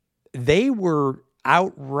 They were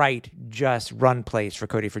outright just run plays for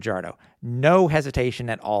Cody Fajardo. No hesitation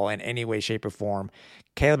at all in any way, shape, or form.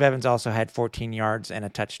 Caleb Evans also had 14 yards and a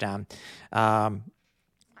touchdown.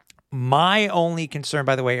 My only concern,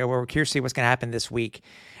 by the way, we're curious to see what's going to happen this week.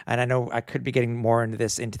 And I know I could be getting more into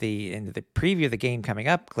this into the preview of the game coming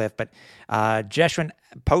up, Cliff. But Jeshwin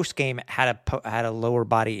post game had a lower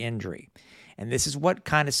body injury, and this is what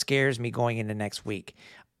kind of scares me going into next week.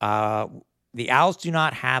 The Owls do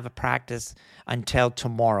not have a practice until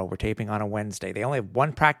tomorrow. We're taping on a Wednesday. They only have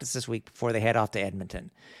one practice this week before they head off to Edmonton.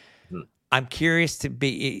 I'm curious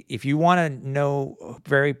if you want to know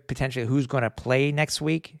very potentially who's going to play next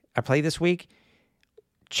week or play this week.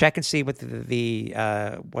 Check and see what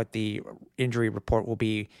the injury report will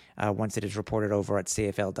be once it is reported over at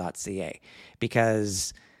CFL.ca.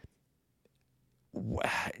 Because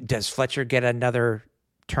does Fletcher get another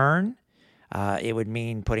turn? It would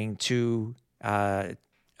mean putting two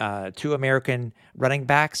American running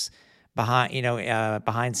backs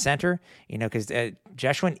behind center. Because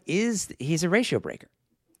Jeshwin he's a ratio breaker.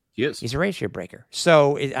 He's a ratio breaker.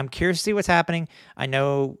 So I'm curious to see what's happening. I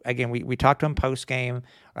know, again, we talked to him post-game.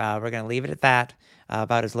 We're going to leave it at that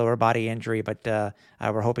about his lower body injury, but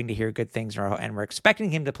we're hoping to hear good things, and we're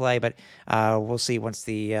expecting him to play, but we'll see once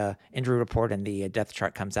the injury report and the depth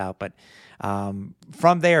chart comes out. But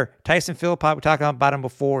from there, Tyson Philpott, we talked about him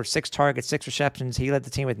before, 6 targets, 6 receptions. He led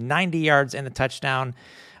the team with 90 yards and the touchdown.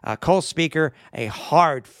 Cole Speaker, a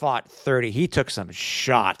hard-fought 30. He took some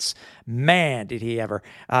shots. Man, did he ever.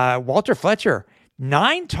 Walter Fletcher,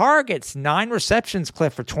 9 targets, 9 receptions,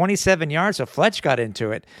 Cliff, for 27 yards, so Fletch got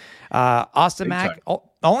into it. Austin Mack,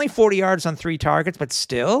 only 40 yards on 3 targets, but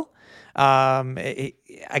still,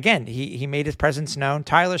 again, he made his presence known.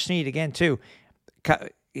 Tyler Snead, again, too,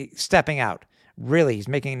 stepping out. Really, he's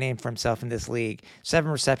making a name for himself in this league.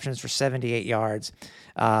 7 receptions for 78 yards.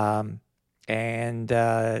 And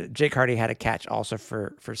Jake Hardy had a catch also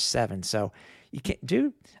for 7. So you can't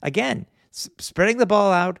do, again, spreading the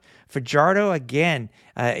ball out. Fajardo, again,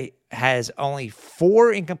 has only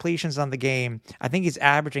 4 incompletions on the game. I think he's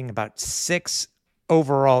averaging about 6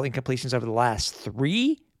 overall incompletions over the last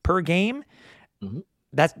 3 per game. Mm-hmm.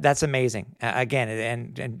 That's amazing. Again,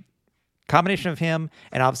 and combination of him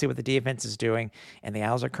and obviously what the defense is doing. And the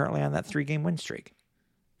Owls are currently on that 3-game win streak.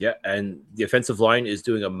 Yeah, and the offensive line is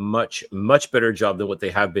doing a much, much better job than what they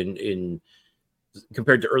have been in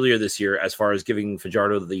compared to earlier this year, as far as giving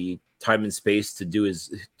Fajardo the time and space to do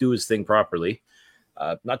his thing properly.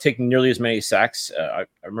 Not taking nearly as many sacks. I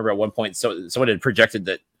remember at one point, someone had projected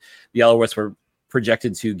that the Alouettes were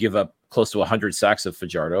projected to give up close to 100 sacks of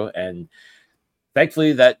Fajardo, and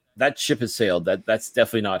thankfully that ship has sailed. That's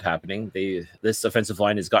definitely not happening. This offensive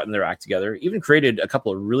line has gotten their act together, even created a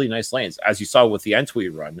couple of really nice lanes, as you saw with the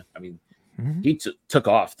Antwi run. I mean, he took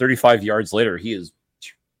off 35 yards later. He is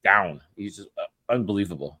down. He's just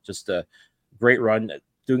unbelievable. Just a great run.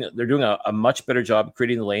 They're doing a much better job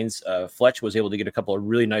creating the lanes. Fletch was able to get a couple of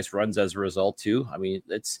really nice runs as a result too. I mean,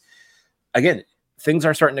 things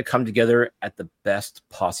are starting to come together at the best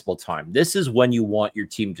possible time. This is when you want your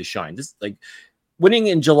team to shine. This, like, winning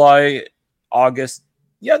in July, August,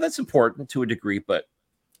 yeah, that's important to a degree. But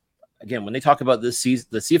again, when they talk about this season,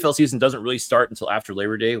 the CFL season doesn't really start until after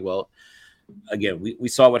Labor Day. Well, again, we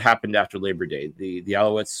saw what happened after Labor Day. The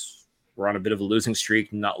Alouettes were on a bit of a losing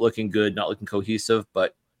streak, not looking good, not looking cohesive,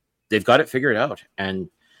 but they've got it figured out. And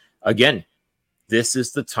again, this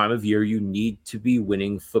is the time of year you need to be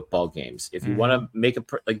winning football games. If you want to make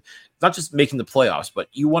not just making the playoffs, but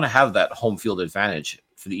you want to have that home field advantage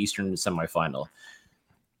for the Eastern semifinal.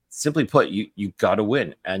 Simply put, you got to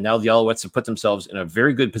win. And now the Alouettes have put themselves in a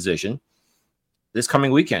very good position. This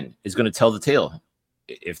coming weekend is going to tell the tale.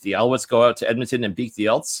 If the Alouettes go out to Edmonton and beat the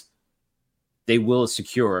Elks, they will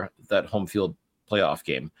secure that home field playoff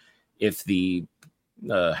game. If the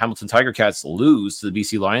Hamilton Tiger Cats lose to the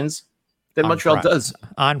BC Lions, then Montreal does.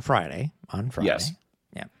 On Friday. Yes.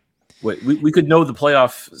 Yeah. We could know the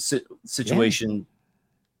playoff situation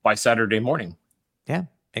by Saturday morning. Yeah,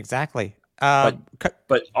 exactly. But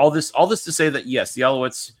all this to say that, yes, the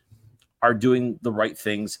Alouettes are doing the right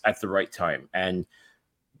things at the right time. And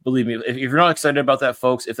believe me, if you're not excited about that,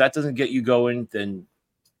 folks, if that doesn't get you going, then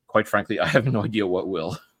quite frankly, I have no idea what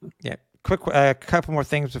will. Yeah. Quick, couple more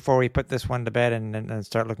things before we put this one to bed and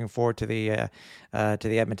start looking forward to the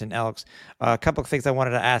Edmonton Elks. A couple of things I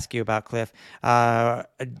wanted to ask you about, Cliff. A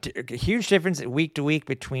huge difference week to week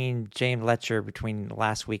between James Letcher between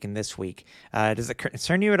last week and this week. Does it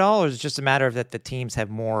concern you at all, or is it just a matter of that the teams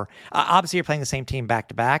have more? Obviously, you're playing the same team back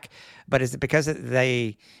to back, but is it because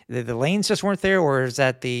the lanes just weren't there, or is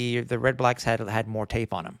that the Red Blacks had more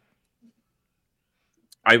tape on them?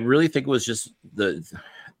 I really think it was just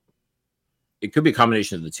it could be a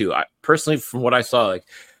combination of the two. Personally, from what I saw,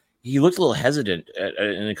 he looked a little hesitant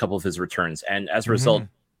in a couple of his returns, and as a result,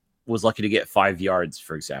 was lucky to get 5 yards,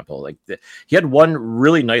 for example. He had one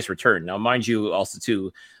really nice return. Now, mind you, also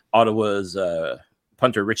too, Ottawa's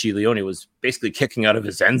punter Richie Leone was basically kicking out of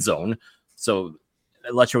his end zone, so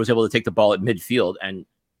Letcher was able to take the ball at midfield, and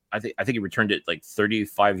I think he returned it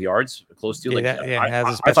 35 yards, close to.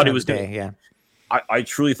 I thought he was going. Yeah, I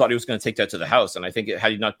truly thought he was going to take that to the house, and I think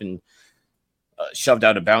had he not been shoved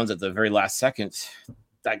out of bounds at the very last second,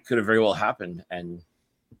 that could have very well happened. And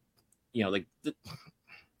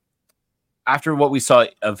after what we saw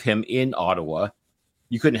of him in Ottawa,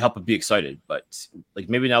 you couldn't help but be excited. But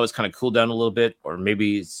maybe now it's kind of cooled down a little bit, or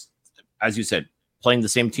maybe it's, as you said, playing the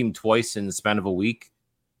same team twice in the span of a week.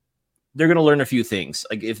 They're going to learn a few things.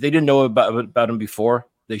 If they didn't know about him before,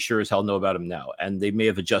 they sure as hell know about him now, and they may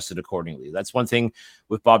have adjusted accordingly. That's one thing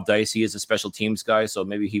with Bob Dice. He is a special teams guy, so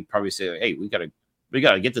maybe he'd probably say, "Hey, we gotta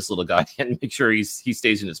get this little guy and make sure he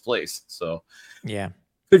stays in his place." So yeah,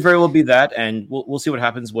 could very well be that, and we'll see what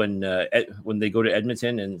happens when they go to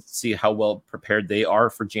Edmonton and see how well prepared they are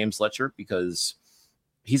for James Letcher, because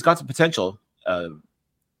he's got the potential.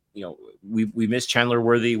 We miss Chandler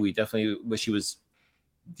Worthy. We definitely wish he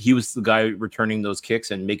was the guy returning those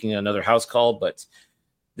kicks and making another house call, but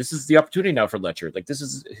this is the opportunity now for Letcher. This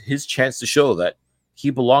is his chance to show that he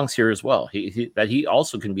belongs here as well. That he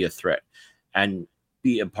also can be a threat and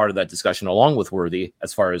be a part of that discussion along with Worthy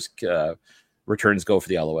as far as returns go for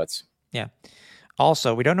the Alouettes. Yeah.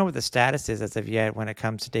 Also, we don't know what the status is as of yet when it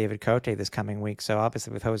comes to David Cote this coming week. So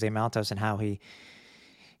obviously with Jose Maltos and how he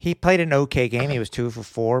played an okay game. He was 2 for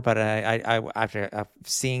 4, but I after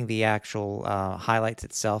seeing the actual highlights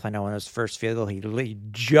itself, I know in his first field goal, he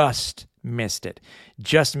just missed it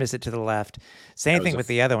to the left. Same thing with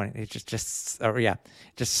the other one. It just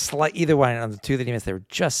slight, either one on the two that he missed, they were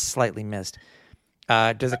just slightly missed.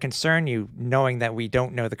 Does it concern you knowing that we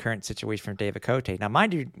don't know the current situation from David Cote? Now,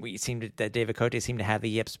 mind you, that David Cote seemed to have the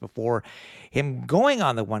yips before him going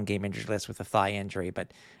on the 1-game injury list with a thigh injury.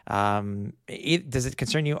 But does it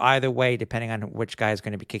concern you either way, depending on which guy is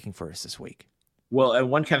going to be kicking for us this week? Well,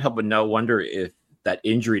 and one can't help but now wonder if that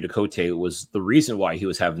injury to Cote was the reason why he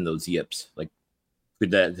was having those yips.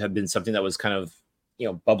 Could that have been something that was kind of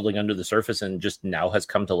bubbling under the surface and just now has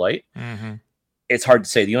come to light? Mm-hmm. It's hard to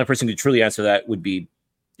say. The only person who could truly answer that would be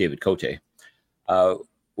David Cote.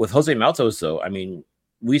 With Jose Maltos, though, I mean,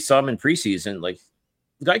 we saw him in preseason.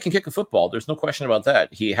 The guy can kick a football. There's no question about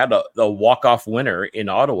that. He had a walk-off winner in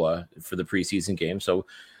Ottawa for the preseason game. So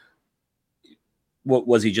what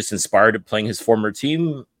was he just inspired of playing his former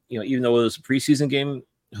team? Even though it was a preseason game,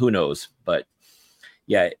 who knows? But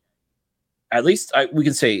yeah, at least we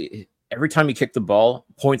can say every time he kicked the ball,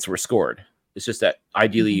 points were scored. It's just that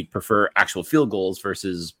ideally you'd prefer actual field goals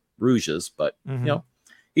versus rouges, but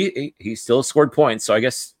he still scored points. So I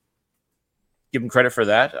guess give him credit for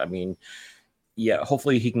that. I mean, yeah,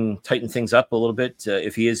 hopefully he can tighten things up a little bit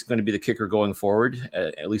if he is going to be the kicker going forward,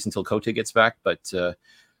 at least until Cote gets back. But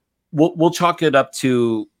we'll chalk it up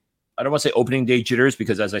to, I don't want to say opening day jitters,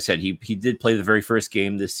 because as I said, he did play the very first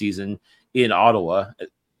game this season in Ottawa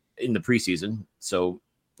in the preseason. So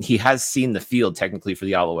he has seen the field technically for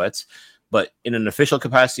the Alouettes. But in an official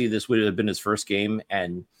capacity, this would have been his first game.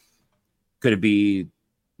 And could it be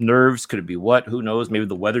nerves? Could it be what? Who knows? Maybe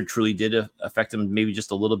the weather truly did affect him maybe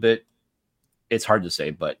just a little bit. It's hard to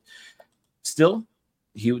say. But still,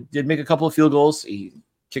 he did make a couple of field goals. He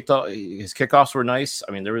kicked off. His kickoffs were nice.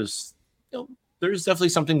 I mean, there was there's definitely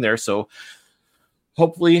something there. So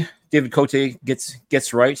hopefully David Cote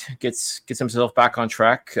gets right, gets himself back on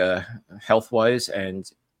track health wise,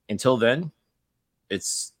 and until then,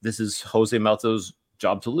 this is Jose Malto's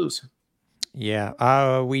job to lose.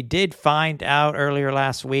 Yeah, we did find out earlier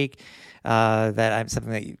last week that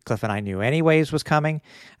something that Cliff and I knew anyways was coming,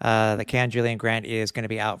 that Julian Grant is going to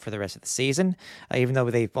be out for the rest of the season, even though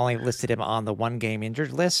they've only listed him on the 1-game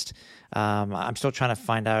injured list. I'm still trying to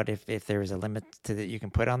find out if there is a limit to that you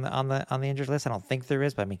can put on the injured list. I don't think there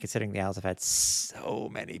is, but I mean, considering the Owls have had so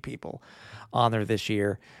many people on there this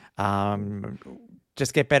year,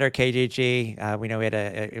 just get better, KJG. We know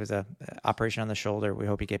it was a operation on the shoulder. We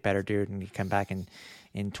hope you get better, dude, and you come back in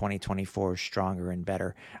 2024 stronger and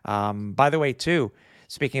better. By the way, too,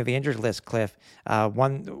 speaking of the injured list, Cliff,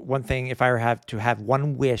 one thing, if I were to have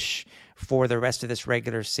one wish for the rest of this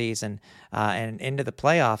regular season and into the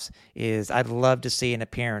playoffs, is I'd love to see an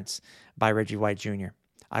appearance by Reggie White Jr.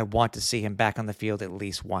 I want to see him back on the field at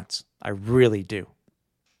least once. I really do.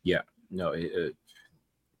 Yeah, no,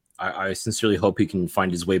 I sincerely hope he can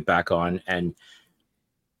find his way back on, and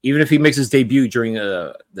even if he makes his debut during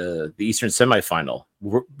the Eastern semifinal,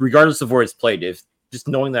 regardless of where it's played, if just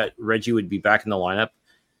knowing that Reggie would be back in the lineup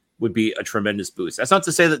would be a tremendous boost. That's not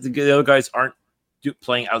to say that the other guys aren't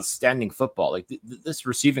playing outstanding football. Like this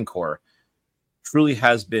receiving core truly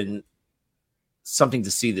has been something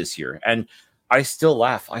to see this year, and I still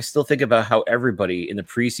laugh. I still think about how everybody in the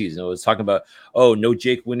preseason was talking about, oh, no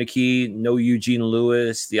Jake Winicky, no Eugene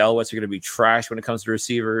Lewis. The Alouettes are going to be trash when it comes to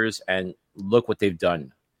receivers. And look what they've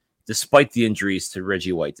done. Despite the injuries to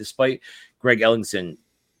Reggie White, despite Greg Ellingson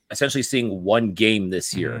essentially seeing one game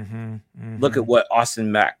this year. Look at what Austin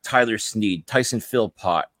Mack, Tyler Snead, Tyson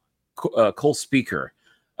Philpott, Cole Speaker,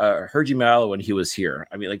 Hergy Mallow when he was here.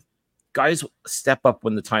 I mean, like, guys step up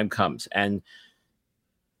when the time comes. And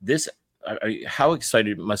this... how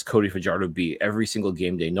excited must Cody Fajardo be every single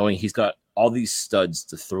game day, knowing he's got all these studs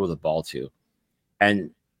to throw the ball to?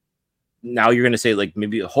 And now you're going to say, like,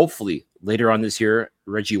 maybe hopefully later on this year,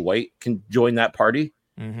 Reggie White can join that party.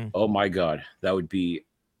 Oh my God, that would be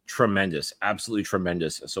tremendous. Absolutely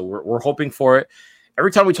tremendous. So we're hoping for it.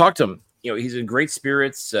 Every time we talk to him, he's in great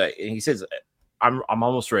spirits. And he says, I'm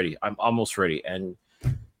almost ready. I'm almost ready. And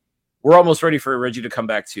we're almost ready for Reggie to come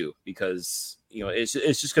back too, because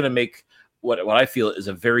it's just going to make what I feel is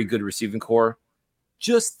a very good receiving core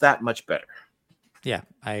just that much better. Yeah,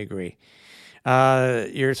 I agree.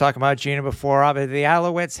 You're talking about Gina before. The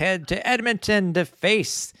Alouettes head to Edmonton to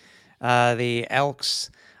face the Elks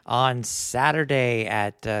on Saturday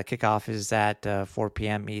at kickoff is at 4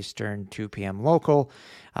 p.m. Eastern, 2 p.m. local.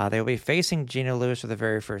 They'll be facing Gina Lewis for the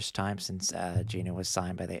very first time since Gina was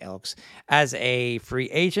signed by the Elks as a free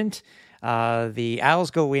agent. The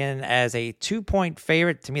Owls go in as a 2-point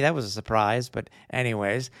favorite. To me, that was a surprise. But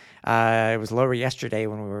anyways, it was lower yesterday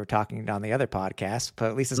when we were talking on the other podcast, but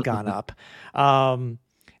at least it's gone up.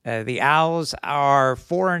 The Owls are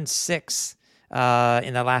 4-6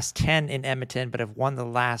 in the last 10 in Edmonton, but have won the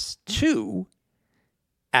last 2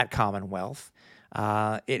 at Commonwealth.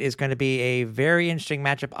 It is going to be a very interesting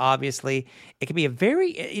matchup, obviously. It could be a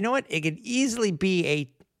very, it could easily be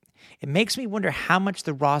it makes me wonder how much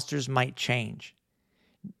the rosters might change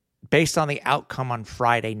based on the outcome on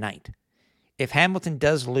Friday night. If Hamilton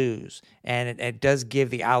does lose and it does give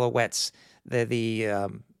the Alouettes the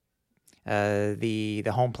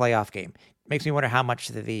home playoff game, it makes me wonder how much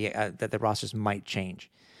that the rosters might change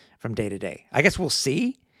from day to day. I guess we'll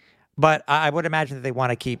see. But I would imagine that they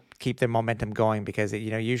want to keep their momentum going because,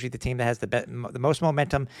 usually the team that has the most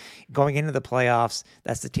momentum going into the playoffs,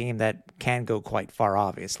 that's the team that can go quite far,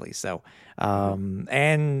 obviously. So,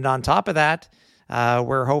 and on top of that,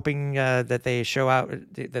 we're hoping that they show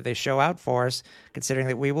out for us, considering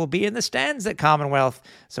that we will be in the stands at Commonwealth.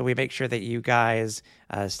 So we make sure that you guys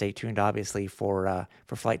stay tuned, obviously, for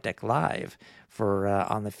FlightDeck Live for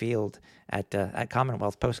on the field at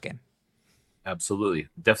Commonwealth postgame. Absolutely.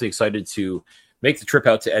 Definitely excited to make the trip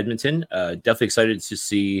out to Edmonton. Definitely excited to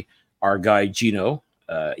see our guy Gino.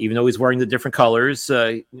 Even though he's wearing the different colors,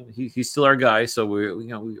 he's still our guy. So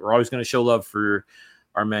we're always going to show love for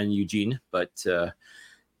our man Eugene. But I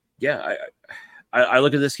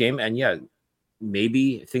look at this game and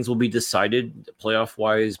maybe things will be decided playoff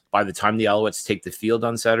wise by the time the Alouettes take the field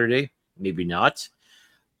on Saturday. Maybe not.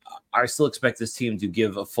 I still expect this team to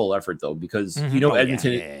give a full effort though, because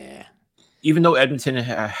Edmonton. Yeah. Even though Edmonton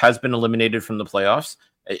has been eliminated from the playoffs,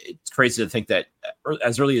 it's crazy to think that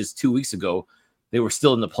as early as 2 weeks ago, they were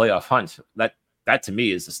still in the playoff hunt. That to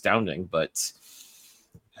me is astounding. But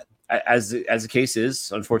as the case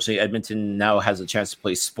is, unfortunately, Edmonton now has a chance to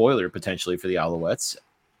play spoiler potentially for the Alouettes.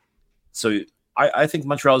 So I think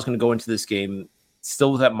Montreal is going to go into this game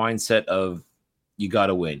still with that mindset of you got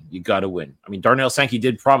to win. You got to win. I mean, Darnell Sankey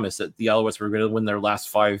did promise that the Alouettes were going to win their last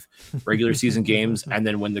 5 regular season games and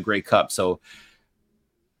then win the Grey Cup. So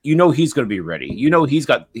he's going to be ready.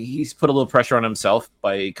 He's put a little pressure on himself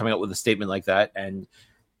by coming out with a statement like that. And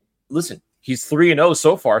listen, he's 3-0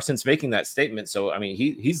 so far since making that statement. So I mean,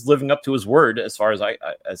 he's living up to his word as far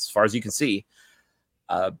as you can see.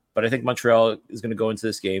 But I think Montreal is going to go into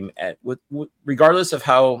this game regardless of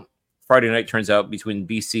how Friday night turns out between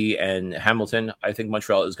BC and Hamilton. I think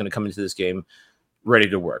Montreal is going to come into this game ready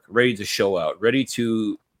to work, ready to show out, ready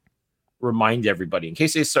to remind everybody in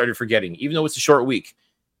case they started forgetting, even though it's a short week,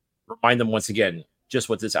 remind them once again just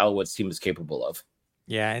what this Alouettes team is capable of.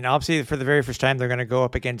 Yeah, and obviously for the very first time, they're going to go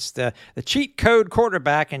up against the cheat code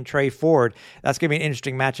quarterback and Trey Ford. That's going to be an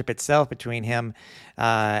interesting matchup itself between him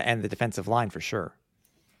and the defensive line for sure.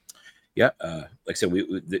 Yeah, like I said,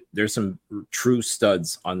 there's some true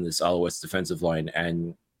studs on this Alouettes defensive line,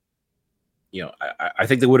 and I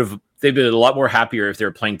think they'd been a lot more happier if they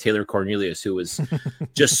were playing Taylor Cornelius, who was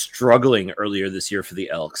just struggling earlier this year for the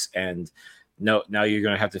Elks, and now you're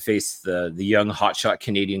going to have to face the young hotshot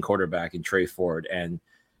Canadian quarterback in Trey Ford, and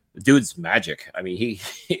the dude's magic. I mean,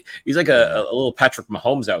 he's like a little Patrick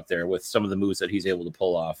Mahomes out there with some of the moves that he's able to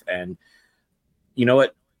pull off, and you know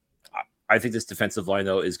what? I think this defensive line,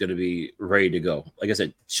 though, is going to be ready to go. Like I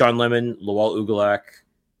said, Sean Lemon, Lowell Ugolak,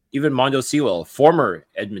 even Mondo Sewell, former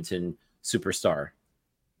Edmonton superstar.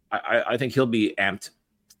 I think he'll be amped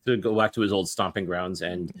to go back to his old stomping grounds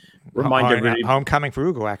and remind everybody. Homecoming for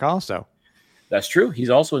Ugolak also. That's true. He's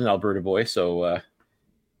also an Alberta boy. So,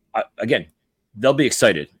 again, they'll be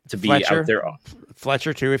excited to be out there.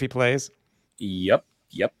 Fletcher, too, if he plays. Yep.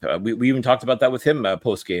 We even talked about that with him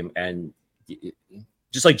post-game, and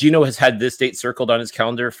just like Gino has had this date circled on his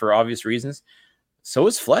calendar for obvious reasons, so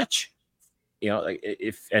is Fletch.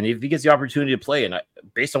 If he gets the opportunity to play, and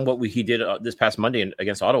based on what he did this past Monday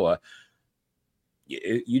against Ottawa,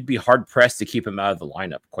 you'd be hard pressed to keep him out of the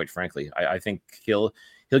lineup. Quite frankly, I think he'll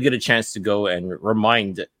get a chance to go and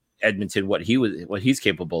remind Edmonton what he's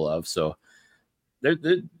capable of. So, I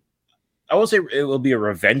will say it will be a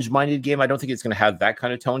revenge-minded game. I don't think it's going to have that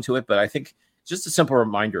kind of tone to it, but I think just a simple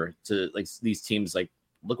reminder to like these teams, like,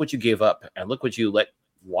 look what you gave up and look what you let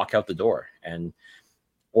walk out the door. And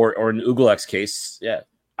or in Ugolak's case, yeah,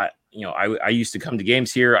 I used to come to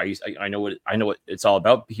games here. I know what it's all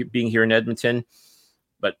about being here in Edmonton,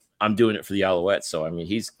 but I'm doing it for the Alouettes. So I mean,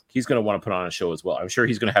 he's going to want to put on a show as well. I'm sure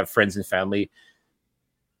he's going to have friends and family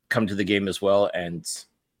come to the game as well, and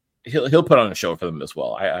he'll put on a show for them as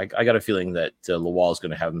well. I got a feeling that Lowell is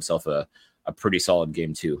going to have himself a pretty solid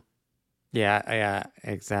game too. Yeah,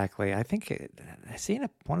 exactly. I think I seen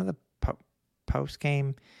one of the post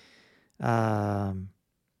game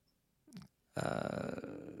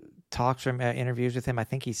talks from interviews with him. I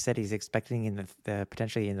think he said he's expecting in the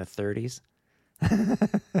potentially in the 30s.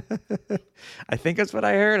 I think that's what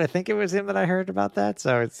I heard. I think it was him that I heard about that.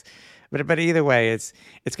 So but either way, it's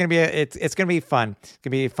gonna be it's gonna be fun. It's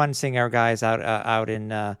gonna be fun seeing our guys out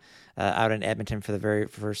in Edmonton for the very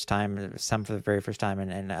first time, some for the very first time,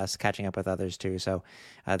 and us catching up with others too. So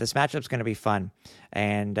this matchup's going to be fun,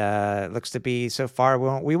 and looks to be so far.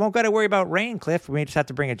 We won't got to worry about rain, Cliff. We just have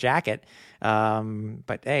to bring a jacket.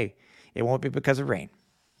 But hey, it won't be because of rain.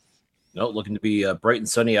 No, looking to be bright and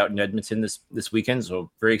sunny out in Edmonton this weekend.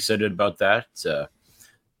 So very excited about that.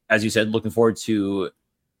 As you said, looking forward to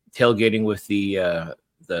tailgating with the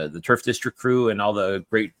Turf District crew and all the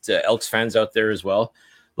great Elks fans out there as well.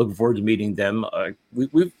 Looking forward to meeting them.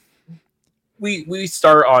 We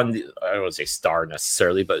star on the, I don't want to say star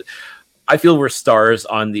necessarily, but I feel we're stars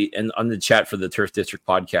on the chat for the Turf District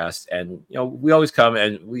podcast, and we always come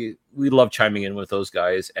and we love chiming in with those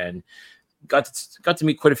guys, and got to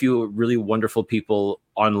meet quite a few really wonderful people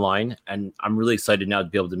online, and I'm really excited now to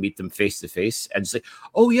be able to meet them face to face and say,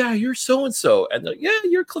 "Oh yeah, you're so and so," and yeah,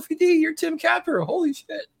 you're Cliffy D, you're Tim Capper. Holy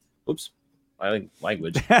shit! Oops. My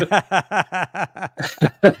language.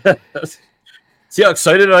 See how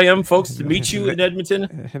excited I am, folks, to meet you in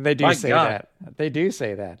Edmonton? They do say that. They do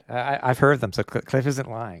say that. I've heard them, so Cliff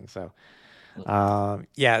isn't lying. So,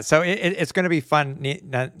 yeah, so it's going to be fun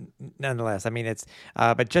nonetheless. I mean, it's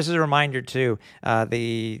but just as a reminder too,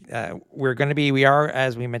 we are,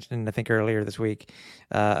 as we mentioned, I think earlier this week,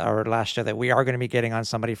 or last show, that we are going to be getting on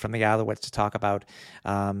somebody from the Alouettes to talk about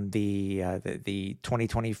the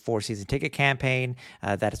 2024 season ticket campaign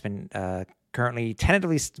that has been currently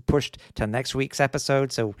tentatively pushed to next week's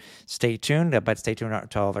episode, so stay tuned. But stay tuned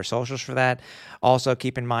to all of our socials for that. Also,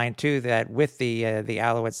 keep in mind too that with the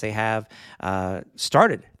Alouettes, they have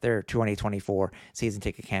started their 2024 season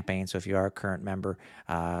ticket campaign. So if you are a current member,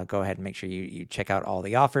 go ahead and make sure you check out all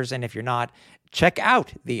the offers. And if you're not, check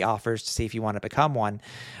out the offers to see if you want to become one.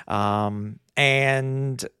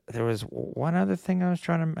 And there was one other thing I was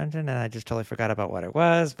trying to mention, and I just totally forgot about what it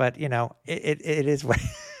was. But it is what.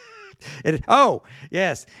 Oh,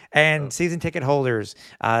 yes. And season ticket holders,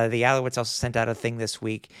 the Alouettes also sent out a thing this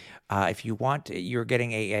week. If you want, you're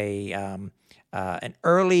getting an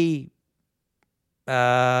early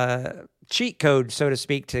cheat code, so to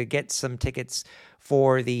speak, to get some tickets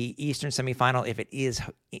for the Eastern semifinal if it is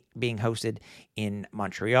being hosted in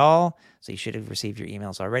Montreal. So you should have received your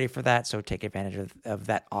emails already for that. So take advantage of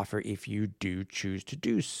that offer if you do choose to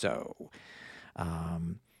do so.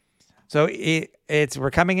 So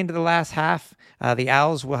we're coming into the last half. The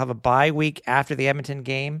Owls will have a bye week after the Edmonton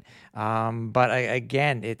game. But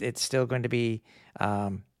it's still going to be.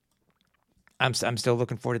 I'm still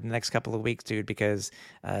looking forward to the next couple of weeks, dude, because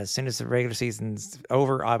as soon as the regular season's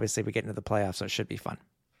over, obviously we get into the playoffs, so it should be fun.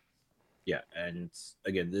 Yeah, and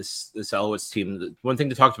again, this Alouettes team, one thing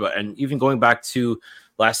to talk about, and even going back to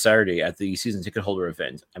last Saturday at the season ticket holder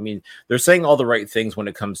event, I mean, they're saying all the right things when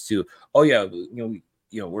it comes to,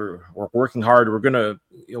 we're working hard. We're gonna,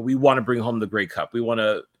 we want to bring home the Grey Cup. We want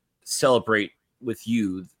to celebrate with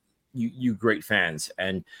you great fans,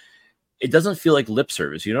 and it doesn't feel like lip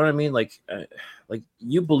service. You know what I mean? Like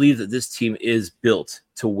you believe that this team is built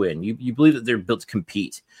to win. You believe that they're built to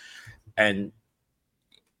compete. And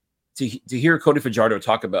to hear Cody Fajardo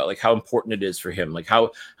talk about like how important it is for him, like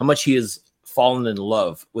how much he has fallen in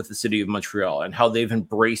love with the city of Montreal and how they've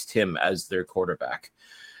embraced him as their quarterback.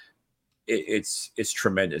 It's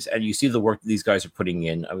tremendous. And you see the work that these guys are putting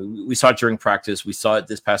in. I mean, we saw it during practice. We saw it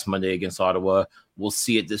this past Monday against Ottawa. We'll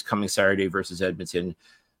see it this coming Saturday versus Edmonton.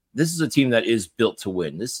 This is a team that is built to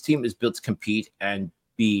win. This team is built to compete and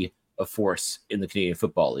be a force in the Canadian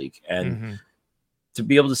Football League. And to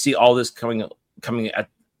be able to see all this coming at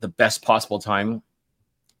the best possible time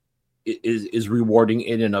is rewarding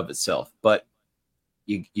in and of itself. But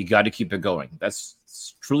you got to keep it going. That's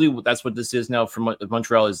what this is now for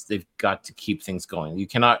Montreal. Is they've got to keep things going. You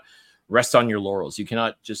cannot rest on your laurels. You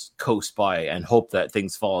cannot just coast by and hope that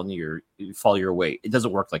things fall your way. It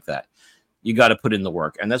doesn't work like that. You got to put in the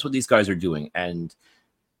work, and that's what these guys are doing. And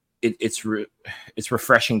it's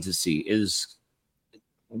refreshing to see.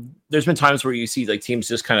 There's been times where you see like teams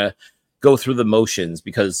just kind of go through the motions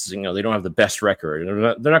because they don't have the best record.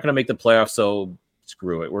 They're not going to make the playoffs, so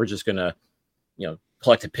screw it. We're just going to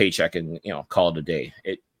collect a paycheck and call it a day.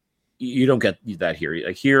 You don't get that here.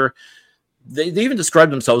 Like here, they even describe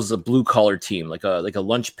themselves as a blue collar team, like a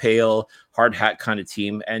lunch pail, hard hat kind of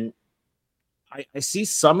team, and I see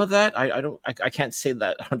some of that. I can't say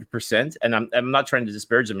that 100%, and I'm not trying to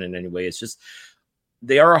disparage them in any way. It's just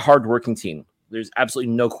they are a hardworking team. There's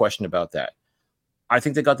absolutely no question about that. I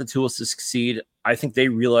think they got the tools to succeed. I think they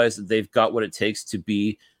realize that they've got what it takes to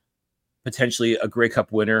be potentially a Grey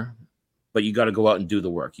Cup winner, but you got to go out and do the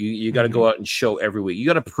work. You got to go out and show every week. You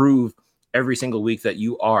got to prove every single week that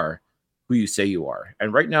you are who you say you are.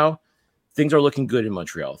 And right now, things are looking good in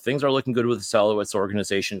Montreal. Things are looking good with the Alouettes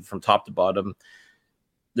organization from top to bottom.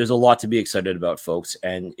 There's a lot to be excited about, folks.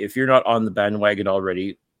 And if you're not on the bandwagon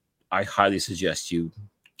already, I highly suggest you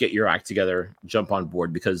get your act together, jump on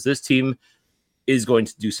board, because this team is going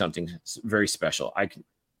to do something very special.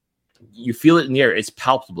 You feel it in the air. It's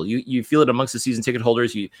palpable. You feel it amongst the season ticket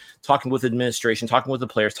holders. You talking with administration, talking with the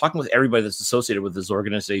players, talking with everybody that's associated with this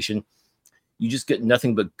organization. You just get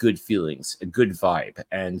nothing but good feelings, a good vibe.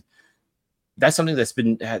 And that's something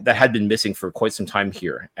that had been missing for quite some time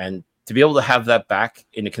here. And to be able to have that back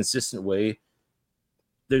in a consistent way,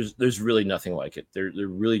 there's really nothing like it. There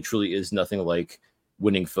really truly is nothing like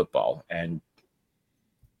winning football. And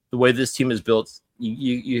the way this team is built,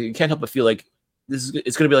 you can't help but feel like it's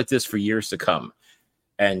going to be like this for years to come.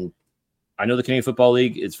 And I know the Canadian Football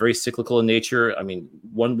League is very cyclical in nature. I mean,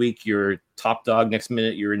 one week you're top dog, next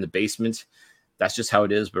minute you're in the basement. That's just how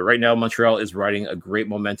it is. But right now, Montreal is riding a great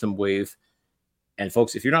momentum wave. And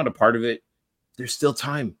folks, if you're not a part of it, there's still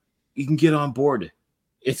time. You can get on board.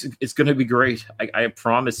 It's going to be great. I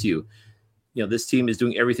promise you. This team is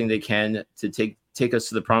doing everything they can to take us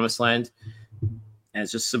to the promised land. And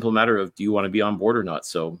it's just a simple matter of, do you want to be on board or not?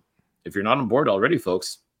 So if you're not on board already,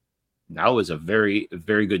 folks, now is a very,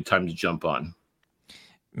 very good time to jump on.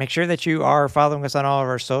 Make sure that you are following us on all of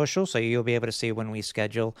our socials so you'll be able to see when we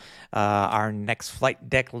schedule our next Flight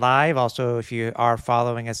Deck Live. Also, if you are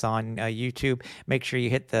following us on YouTube, make sure you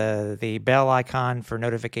hit the bell icon for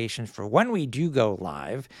notifications for when we do go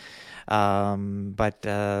live. We're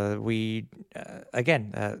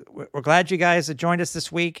glad you guys joined us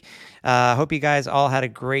this week. Hope you guys all had a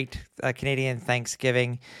great Canadian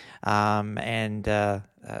Thanksgiving.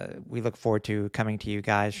 We look forward to coming to you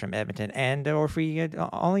guys from Edmonton, or if you're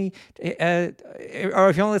only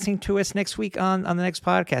listening to us next week on the next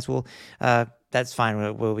podcast, that's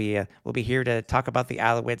fine. We'll be here to talk about the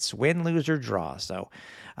Alouettes win, lose, or draw. So,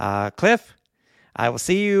 Cliff, I will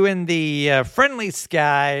see you in the friendly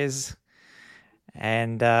skies,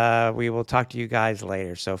 and we will talk to you guys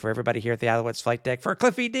later. So, for everybody here at the Alouettes Flight Deck, for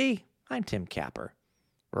Cliffy D, I'm Tim Capper.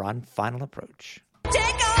 We're on Final Approach. Take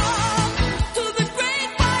off to the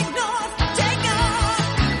great white north. Take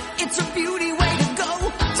off. It's a beauty way to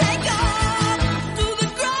go. Take off to the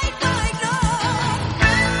great white north.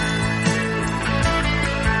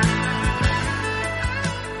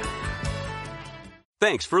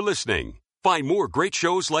 Thanks for listening. Find more great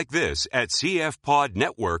shows like this at CF Pod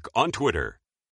Network on Twitter.